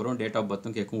அப்ளிகேஷன் நம்பரும் டேட் ஆஃப்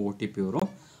பர்த்தும் கேட்கும், ஓடிபி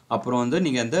வரும். அப்புறம் வந்து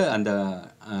நீங்கள் அந்த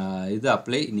இது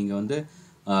நீங்கள் வந்து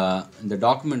இந்த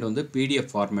டாக்குமெண்ட் வந்து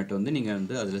பிடிஎஃப் ஃபார்மேட் வந்து நீங்கள்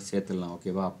வந்து அதில் சேர்த்துடலாம்.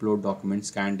 ஓகேவா? அப்லோட் டாக்குமெண்ட்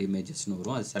ஸ்கேன்ட் இமேஜஸ்னு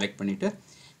வரும். அதை செலக்ட் பண்ணிவிட்டு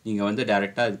நீங்கள் வந்து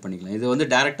டேரெக்டாக இது பண்ணிக்கலாம். இது வந்து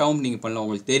டேரெக்டாகவும் நீங்கள் பண்ணலாம்.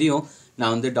 உங்களுக்கு தெரியும்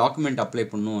நான் வந்து டாக்குமெண்ட் அப்ளை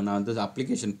பண்ணணும், நான் வந்து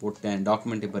அப்ளிகேஷன் போட்டேன்,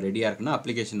 டாக்குமெண்ட் இப்போ ரெடியாக இருக்குன்னா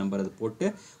அப்ளிகேஷன் நம்பர் அது போட்டு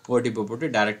ஓடிபி போட்டு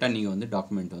டேரெக்டாக நீங்கள் வந்து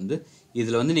டாக்குமெண்ட் வந்து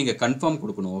இதில் வந்து நீங்கள் கன்ஃபார்ம்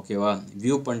கொடுக்கணும். ஓகேவா?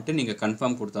 வியூ பண்ணிட்டு நீங்கள்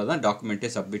கன்ஃபார்ம் கொடுத்தா தான் டாக்குமெண்ட்டே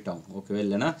சப்மிட் ஆகும். ஓகேவா?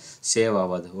 இல்லைனா சேவ்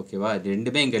ஆகாது. ஓகேவா?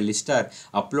 ரெண்டுமே இங்கே லிஸ்ட்டாக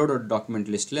அப்லோட் டாக்குமெண்ட்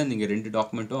லிஸ்ட்டில் நீங்கள் 2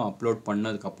 டாக்குமெண்ட்டும் அப்லோட்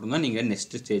பண்ணதுக்கப்புறம் தான் நீங்கள்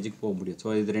நெக்ஸ்ட் ஸ்டேஜுக்கு போக முடியும்.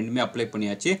 ஸோ இது ரெண்டுமே அப்ளை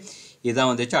பண்ணியாச்சு. இதான்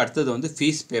வந்துச்சு. அடுத்தது வந்து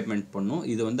ஃபீஸ் பேமெண்ட் பண்ணணும்.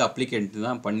 இது வந்து அப்ளிகேண்ட்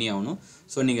தான் பண்ணி ஆகணும்.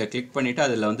 ஸோ நீங்கள் கிளிக் பண்ணிவிட்டு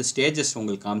அதில் வந்து ஸ்டேஜஸ்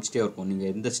உங்களுக்கு காமிச்சிட்டே இருக்கும், நீங்கள்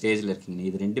எந்த ஸ்டேஜில் இருக்கீங்க.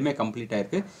 இது ரெண்டுமே கம்ப்ளீட்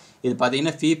ஆகிருக்கு. இது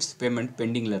பார்த்தீங்கன்னா ஃபீஸ் பேமெண்ட்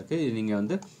பெண்டிங்கில் இருக்குது. இது நீங்கள்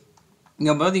வந்து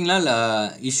இங்கே பார்த்தீங்கன்னா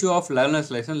issue of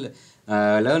learners licence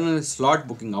learner slot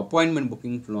booking appointment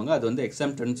booking சொல்லுவாங்க. அது வந்து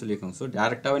எக்ஸாம்டர்னு சொல்லியிருக்காங்க. ஸோ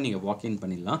டேரெக்டாகவே நீங்கள் வாக்இன்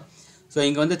பண்ணிடலாம். ஸோ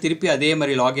இங்கே வந்து திருப்பி அதே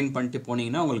மாதிரி லாகின் பண்ணிட்டு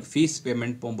போனீங்கன்னா உங்களுக்கு ஃபீஸ்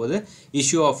பேமெண்ட் போகும்போது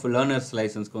இஷ்யூ ஆஃப் லேர்னர்ஸ்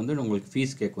லைசன்ஸ்க்கு வந்து உங்களுக்கு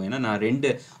ஃபீஸ் கேட்கும். ஏன்னா நான் 2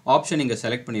 ஆப்ஷன் இங்கே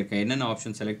செலக்ட் பண்ணியிருக்கேன். என்னென்ன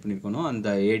ஆப்ஷன் செலக்ட் பண்ணியிருக்கணும்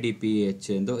அந்த ADPVEH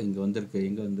இங்கே வந்திருக்கு.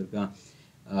 எங்கே வந்திருக்கா?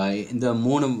 இந்த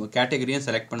 3 கேட்டகரியும்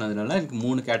செலக்ட் பண்ணதுனால எனக்கு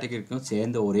 3 கேட்டகரிக்கும்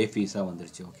சேர்ந்து ஒரே ஃபீஸாக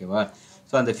வந்துருச்சு. ஓகேவா?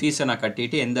 ஸோ அந்த ஃபீஸை நான்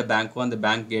கட்டிட்டு எந்த பேங்க்கோ அந்த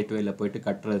பேங்க் கேட்வேயில் போய்ட்டு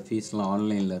கட்டுற ஃபீஸ்லாம்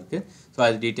ஆன்லைனில் இருக்குது. ஸோ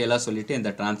அது டீட்டெயிலாக சொல்லிவிட்டு இந்த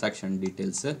டிரான்சாக்ஷன்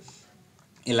டீட்டெயில்ஸு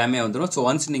எல்லாமே வந்துடும். ஸோ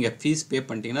ஒன்ஸ் நீங்கள் ஃபீஸ் பே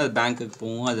பண்ணிட்டீங்கன்னா அது பேங்க்குக்கு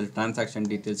போகும், அதில் டிரான்சாக்ஷன்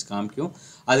டீட்டெயில்ஸ் காமிக்கும்.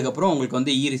 அதுக்கப்புறம் உங்களுக்கு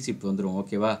வந்து ரிசிப்ட் வந்துடும்.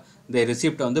 ஓகேவா? இந்த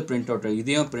ரிசிப்டை வந்து பிரிண்ட் அவுட்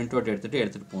இதையும் பிரிண்ட் அவுட்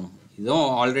எடுத்துகிட்டு போகணும். இதுவும்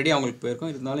ஆல்ரெடி அவங்களுக்கு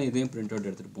போயிருக்கும், இருந்தாலும் இதையும் பிரிண்ட் அவுட்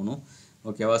எடுத்துகிட்டு போகணும்.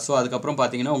 ஓகேவா? ஸோ அதுக்கப்புறம்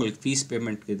பார்த்தீங்கன்னா உங்களுக்கு ஃபீஸ்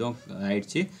பேமெண்ட்க்கு இதுவும்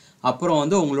ஆயிடுச்சு. அப்புறம்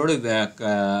வந்து உங்களோட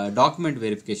டாக்குமெண்ட்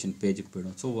வெரிஃபிகேஷன் பேஜுக்கு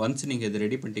போய்டும். ஸோ ஒன்ஸ் நீங்கள் இது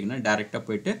ரெடி பண்ணிட்டீங்கன்னா டேரெக்டாக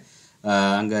போய்ட்டு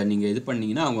அங்கே நீங்கள் இது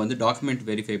பண்ணிங்கன்னா அவங்க வந்து டாக்குமெண்ட்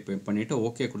வெரிஃபை பண்ணிவிட்டு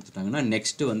ஓகே கொடுத்துட்டாங்கன்னா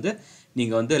நெக்ஸ்ட்டு வந்து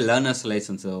நீங்கள் வந்து லேர்னர்ஸ்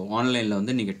லைசன்ஸ் ஆன்லைனில்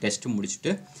வந்து நீங்கள் டெஸ்ட்டு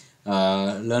முடிச்சுட்டு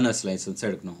லேர்னர்ஸ் லைசன்ஸை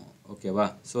எடுக்கணும். ஓகேவா?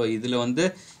 ஸோ இதில் வந்து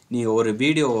நீங்கள் ஒரு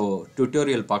வீடியோ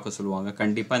டியூட்டோரியல் பார்க்க சொல்லுவாங்க.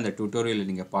 கண்டிப்பாக இந்த டியூட்டோரியல்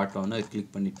நீங்கள் பார்த்தோன்னா அது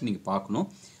கிளிக் பண்ணிவிட்டு நீங்கள் பார்க்கணும்.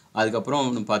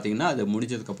 அதுக்கப்புறம் பார்த்தீங்கன்னா அது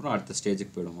முடிஞ்சதுக்கப்புறம் அடுத்த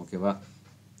ஸ்டேஜுக்கு போய்டும். ஓகேவா?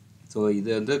 ஸோ இது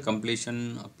வந்து கம்ப்ளீஷன்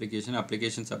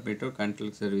அப்ளிகேஷன் சப்மிட்டர்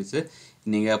கண்ட்ரோல் சர்வீஸு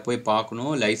நீங்கள் போய்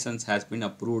பார்க்கணும். லைசன்ஸ் ஹேஸ் பின்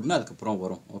அப்ரூவ்டுன்னு அதுக்கப்புறம்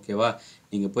வரும். ஓகேவா,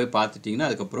 நீங்கள் போய் பார்த்துட்டிங்கன்னா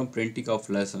அதுக்கப்புறம் printing of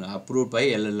licence approve by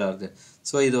LLR.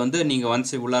 So இது வந்து நீங்கள்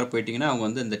ஒன்ஸ் உள்ளார போயிட்டீங்கன்னா அவங்க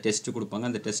வந்து இந்த டெஸ்ட்டு கொடுப்பாங்க.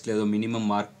 அந்த டெஸ்ட்டில் ஏதோ மினிமம்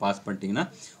மார்க் பாஸ் பண்ணிட்டீங்கன்னா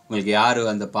உங்களுக்கு யார்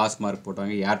அந்த பாஸ் மார்க்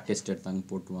போட்டாங்க, யார் டெஸ்ட் எடுத்தாங்க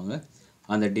போட்டுருவாங்க.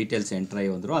 அந்த டீட்டெயில்ஸ் என்ட்ரு ஆகி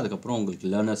வந்துடும். அதுக்கப்புறம் உங்களுக்கு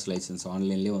லேர்னர்ஸ் லைசன்ஸ்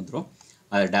ஆன்லைன்லேயே வந்துடும்.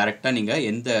 அதை டேரெக்டாக நீங்கள்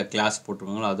எந்த கிளாஸ்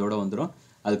போட்டிருக்காங்களோ அதோட வந்துடும்.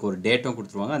 அதுக்கு ஒரு டேட்டும்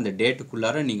கொடுத்துருவாங்க. அந்த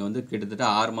டேட்டுக்குள்ளார நீங்கள் வந்து கிட்டத்தட்ட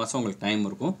 6 மாதம் உங்களுக்கு டைம்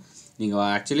இருக்கும். நீங்கள்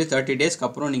ஆக்சுவலி 30 டேஸ்க்கு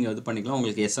அப்புறம் நீங்கள் இது பண்ணிக்கலாம்.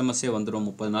 உங்களுக்கு எஸ்எம்எஸ்ஸே வந்துடும்.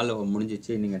 30 நாள்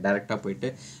முடிஞ்சிச்சு, நீங்கள் டேரெக்டாக போயிட்டு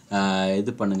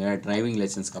இது பண்ணுங்கள், டிரைவிங்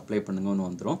லைசன்ஸ்க்கு அப்ளை பண்ணுங்கன்னு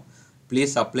வந்துடும்.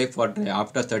 Please apply for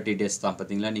after 30 days தான்.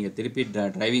 பார்த்தீங்களா, நீங்கள் திருப்பி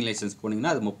டிரைவிங் லைசன்ஸ்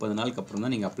போனீங்கன்னா அது 30 நாளுக்கு அப்புறம்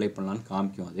தான் நீங்கள் அப்ளை பண்ணலான்னு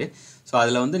காமிக்கும் அது. ஸோ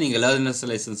அதில் வந்து நீங்கள் லேர்னர்ஸ்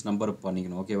லைசன்ஸ் நம்பர்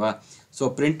பண்ணிக்கணும். ஓகேவா. ஸோ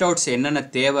பிரிண்ட் அவுட்ஸ் என்னென்ன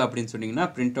தேவை அப்படின்னு சொன்னீங்கன்னா,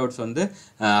 பிரிண்ட் அவுட்ஸ் வந்து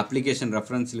அப்ளிகேஷன்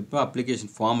ரெஃபரன்ஸ் ஸ்லிப்பு,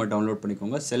 அப்ளிகேஷன் ஃபார்மை டவுன்லோட்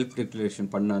பண்ணிக்கோங்க, செல்ஃப்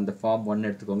டிக்ளரேஷன் பண்ண அந்த ஃபார்ம் 1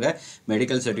 எடுத்துக்கோங்க,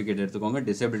 மெடிக்கல் சர்டிஃபிகேட் எடுத்துக்கோங்க,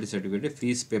 டிசபிலிட்டி சர்டிஃபிகேட்,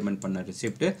 ஃபீஸ் பேமெண்ட் பண்ண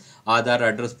ரிசிப்ட், ஆதார்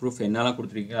அட்ரஸ் ப்ரூஃப் என்னெல்லாம்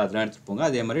கொடுத்துருக்கீங்க அதெல்லாம் எடுத்துகிட்டு போங்க.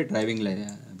 அதே மாதிரி டிரைவிங்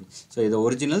ஸோ இது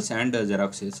ஒரிஜினல்ஸ் அண்ட்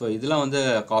ஜெராக்ஸு. ஸோ இதெல்லாம் வந்து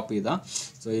காப்பி தான்.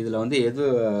 ஸோ இதில் வந்து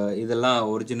இதெல்லாம்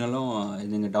ஒரிஜினலும்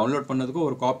நீங்கள் டவுன்லோட் பண்ணதுக்கும்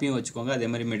ஒரு காப்பியும் வச்சுக்கோங்க. அதே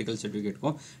மாதிரி மெடிக்கல்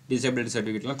சர்டிஃபிகேட்டுக்கும் டிசபிலிட்டி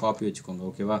சர்டிஃபிகேட்லாம் காப்பி வச்சுக்கோங்க.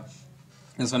 ஓகேவா.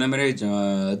 சொன்ன மாதிரி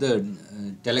இது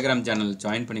டெலிகிராம் சேனல்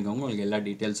ஜாயின் பண்ணிக்கோங்க, உங்களுக்கு எல்லா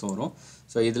டீட்டெயில்ஸும் வரும்.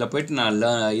 ஸோ இதில்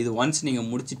போய்ட்டு இது ஒன்ஸ் நீங்கள்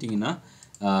முடிச்சிட்டிங்கன்னா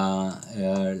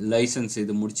லைசன்ஸ்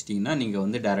இது முடிச்சிட்டிங்கன்னா நீங்கள்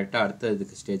வந்து டேரெக்டாக அடுத்த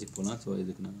இதுக்கு ஸ்டேஜுக்கு போகலாம். ஸோ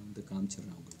இதுக்கு நான் வந்து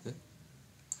காமிச்சிடுறேன் உங்களுக்கு.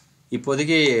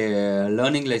 இப்போதைக்கு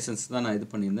லேர்னிங் லைசன்ஸ் தான் நான் இது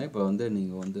பண்ணியிருந்தேன். இப்போ வந்து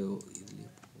நீங்கள் வந்து இதுலேயே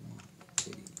போகலாம்.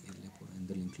 சரி, இதுலேயே போகிறேன்,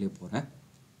 இந்த லிங்க்லேயே போகிறேன்.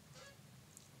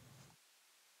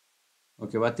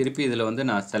 ஓகேவா. திருப்பி இதில் வந்து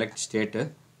நான் செலக்ட் ஸ்டேட்டு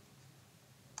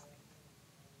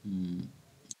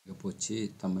இங்கே போச்சு,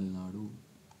 தமிழ்நாடு.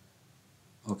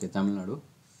 ஓகே, தமிழ்நாடு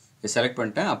செலக்ட்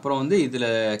பண்ணிட்டேன். அப்புறம் வந்து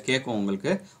இதில் கேட்கும்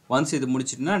உங்களுக்கு. ஒன்ஸ் இது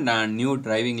முடிச்சிட்டுனா நான் நியூ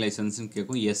டிரைவிங் லைசன்ஸ்னு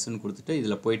கேட்கும். எஸ்ன்னு கொடுத்துட்டு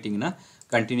இதில் போயிட்டிங்கன்னா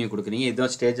கண்டினியூ கொடுக்குறீங்க.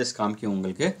 இதுதான் ஸ்டேஜஸ் காமிக்கும்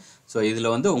உங்களுக்கு. ஸோ இதில்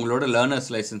வந்து உங்களோட learners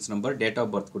licence number, date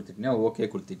of birth கொடுத்துட்டிங்கன்னா ஓகே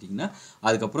கொடுத்துட்டிங்கன்னா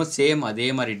அதுக்கப்புறம் சேம் அதே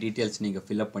மாதிரி டீட்டெயில்ஸ் நீங்கள்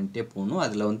ஃபில்அப் பண்ணிட்டே போகணும்.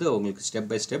 அதில் வந்து உங்களுக்கு ஸ்டெப்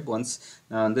பை ஸ்டெப் ஒன்ஸ்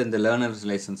நான் வந்து இந்த லேர்னர்ஸ்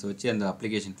லைசன்ஸ் வச்சு அந்த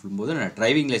அப்ளிகேஷன் ஃபுல்லும்போது நான்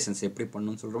டிரைவிங் லைசன்ஸ் எப்படி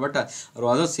பண்ணணும்னு சொல்கிறேன். பட்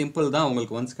அதுவும் சிம்பிள் தான்.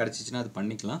 உங்களுக்கு ஒன்ஸ் கிடச்சிச்சின்னா அது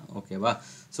பண்ணிக்கலாம். ஓகேவா.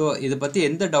 ஸோ இதை பற்றி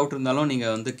எந்த டவுட் இருந்தாலும்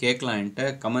நீங்கள் வந்து கேட்கலாம் என்கிட்ட,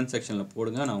 கமெண்ட் செக்ஷனில்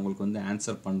போடுங்க, நான் உங்களுக்கு வந்து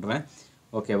ஆன்சர் பண்ணுறேன்.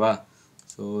 ஓகேவா.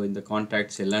 ஸோ இந்த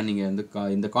கான்டாக்ட்ஸ் எல்லாம் நீங்கள் வந்து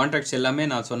இந்த கான்டாக்ட்ஸ் எல்லாமே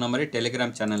நான் சொன்ன மாதிரி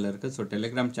டெலிகிராம் சேனலில் இருக்குது. ஸோ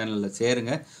டெலிகிராம் சேனலில்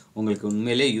சேருங்க, உங்களுக்கு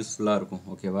உண்மையிலே யூஸ்ஃபுல்லாக இருக்கும்.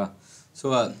 ஓகேவா. ஸோ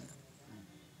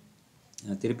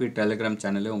திருப்பி டெலிகிராம்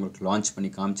சேனலே உங்களுக்கு லான்ச்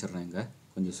பண்ணி காமிச்சிட்றேங்க.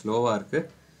 கொஞ்சம் ஸ்லோவாக இருக்குது.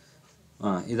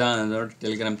 இதான் அதோட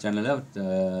டெலிகிராம் சேனலில்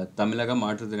தமிழக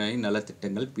மாற்றுத்திறனாளி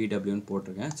நலத்திட்டங்கள் PWன்னு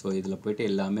போட்டிருக்கேன். ஸோ இதில் போய்ட்டு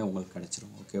எல்லாமே உங்களுக்கு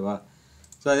கிடச்சிரும். ஓகேவா.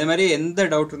 ஸோ அதே மாதிரி எந்த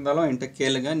டவுட் இருந்தாலும் என்கிட்ட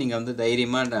கேளுங்க. நீங்கள் வந்து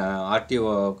தைரியமாக RTO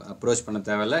அப்ரோச் பண்ண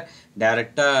தேவையில்ல.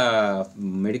 டேரெக்டாக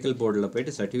மெடிக்கல் போர்டில்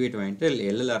போய்ட்டு சர்டிஃபிகேட் வாங்கிட்டு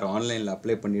LLR ஆன்லைனில்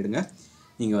அப்ளை பண்ணிவிடுங்க.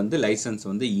 நீங்கள் வந்து லைசன்ஸ்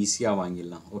வந்து ஈஸியாக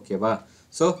வாங்கிடலாம். ஓகேவா.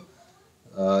 ஸோ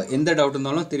எந்த டவுட்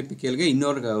இருந்தாலும் திருப்பி கேளுங்க.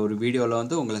 இன்னொரு வீடியோவில்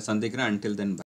வந்து உங்களை சந்திக்கிறேன். Until then.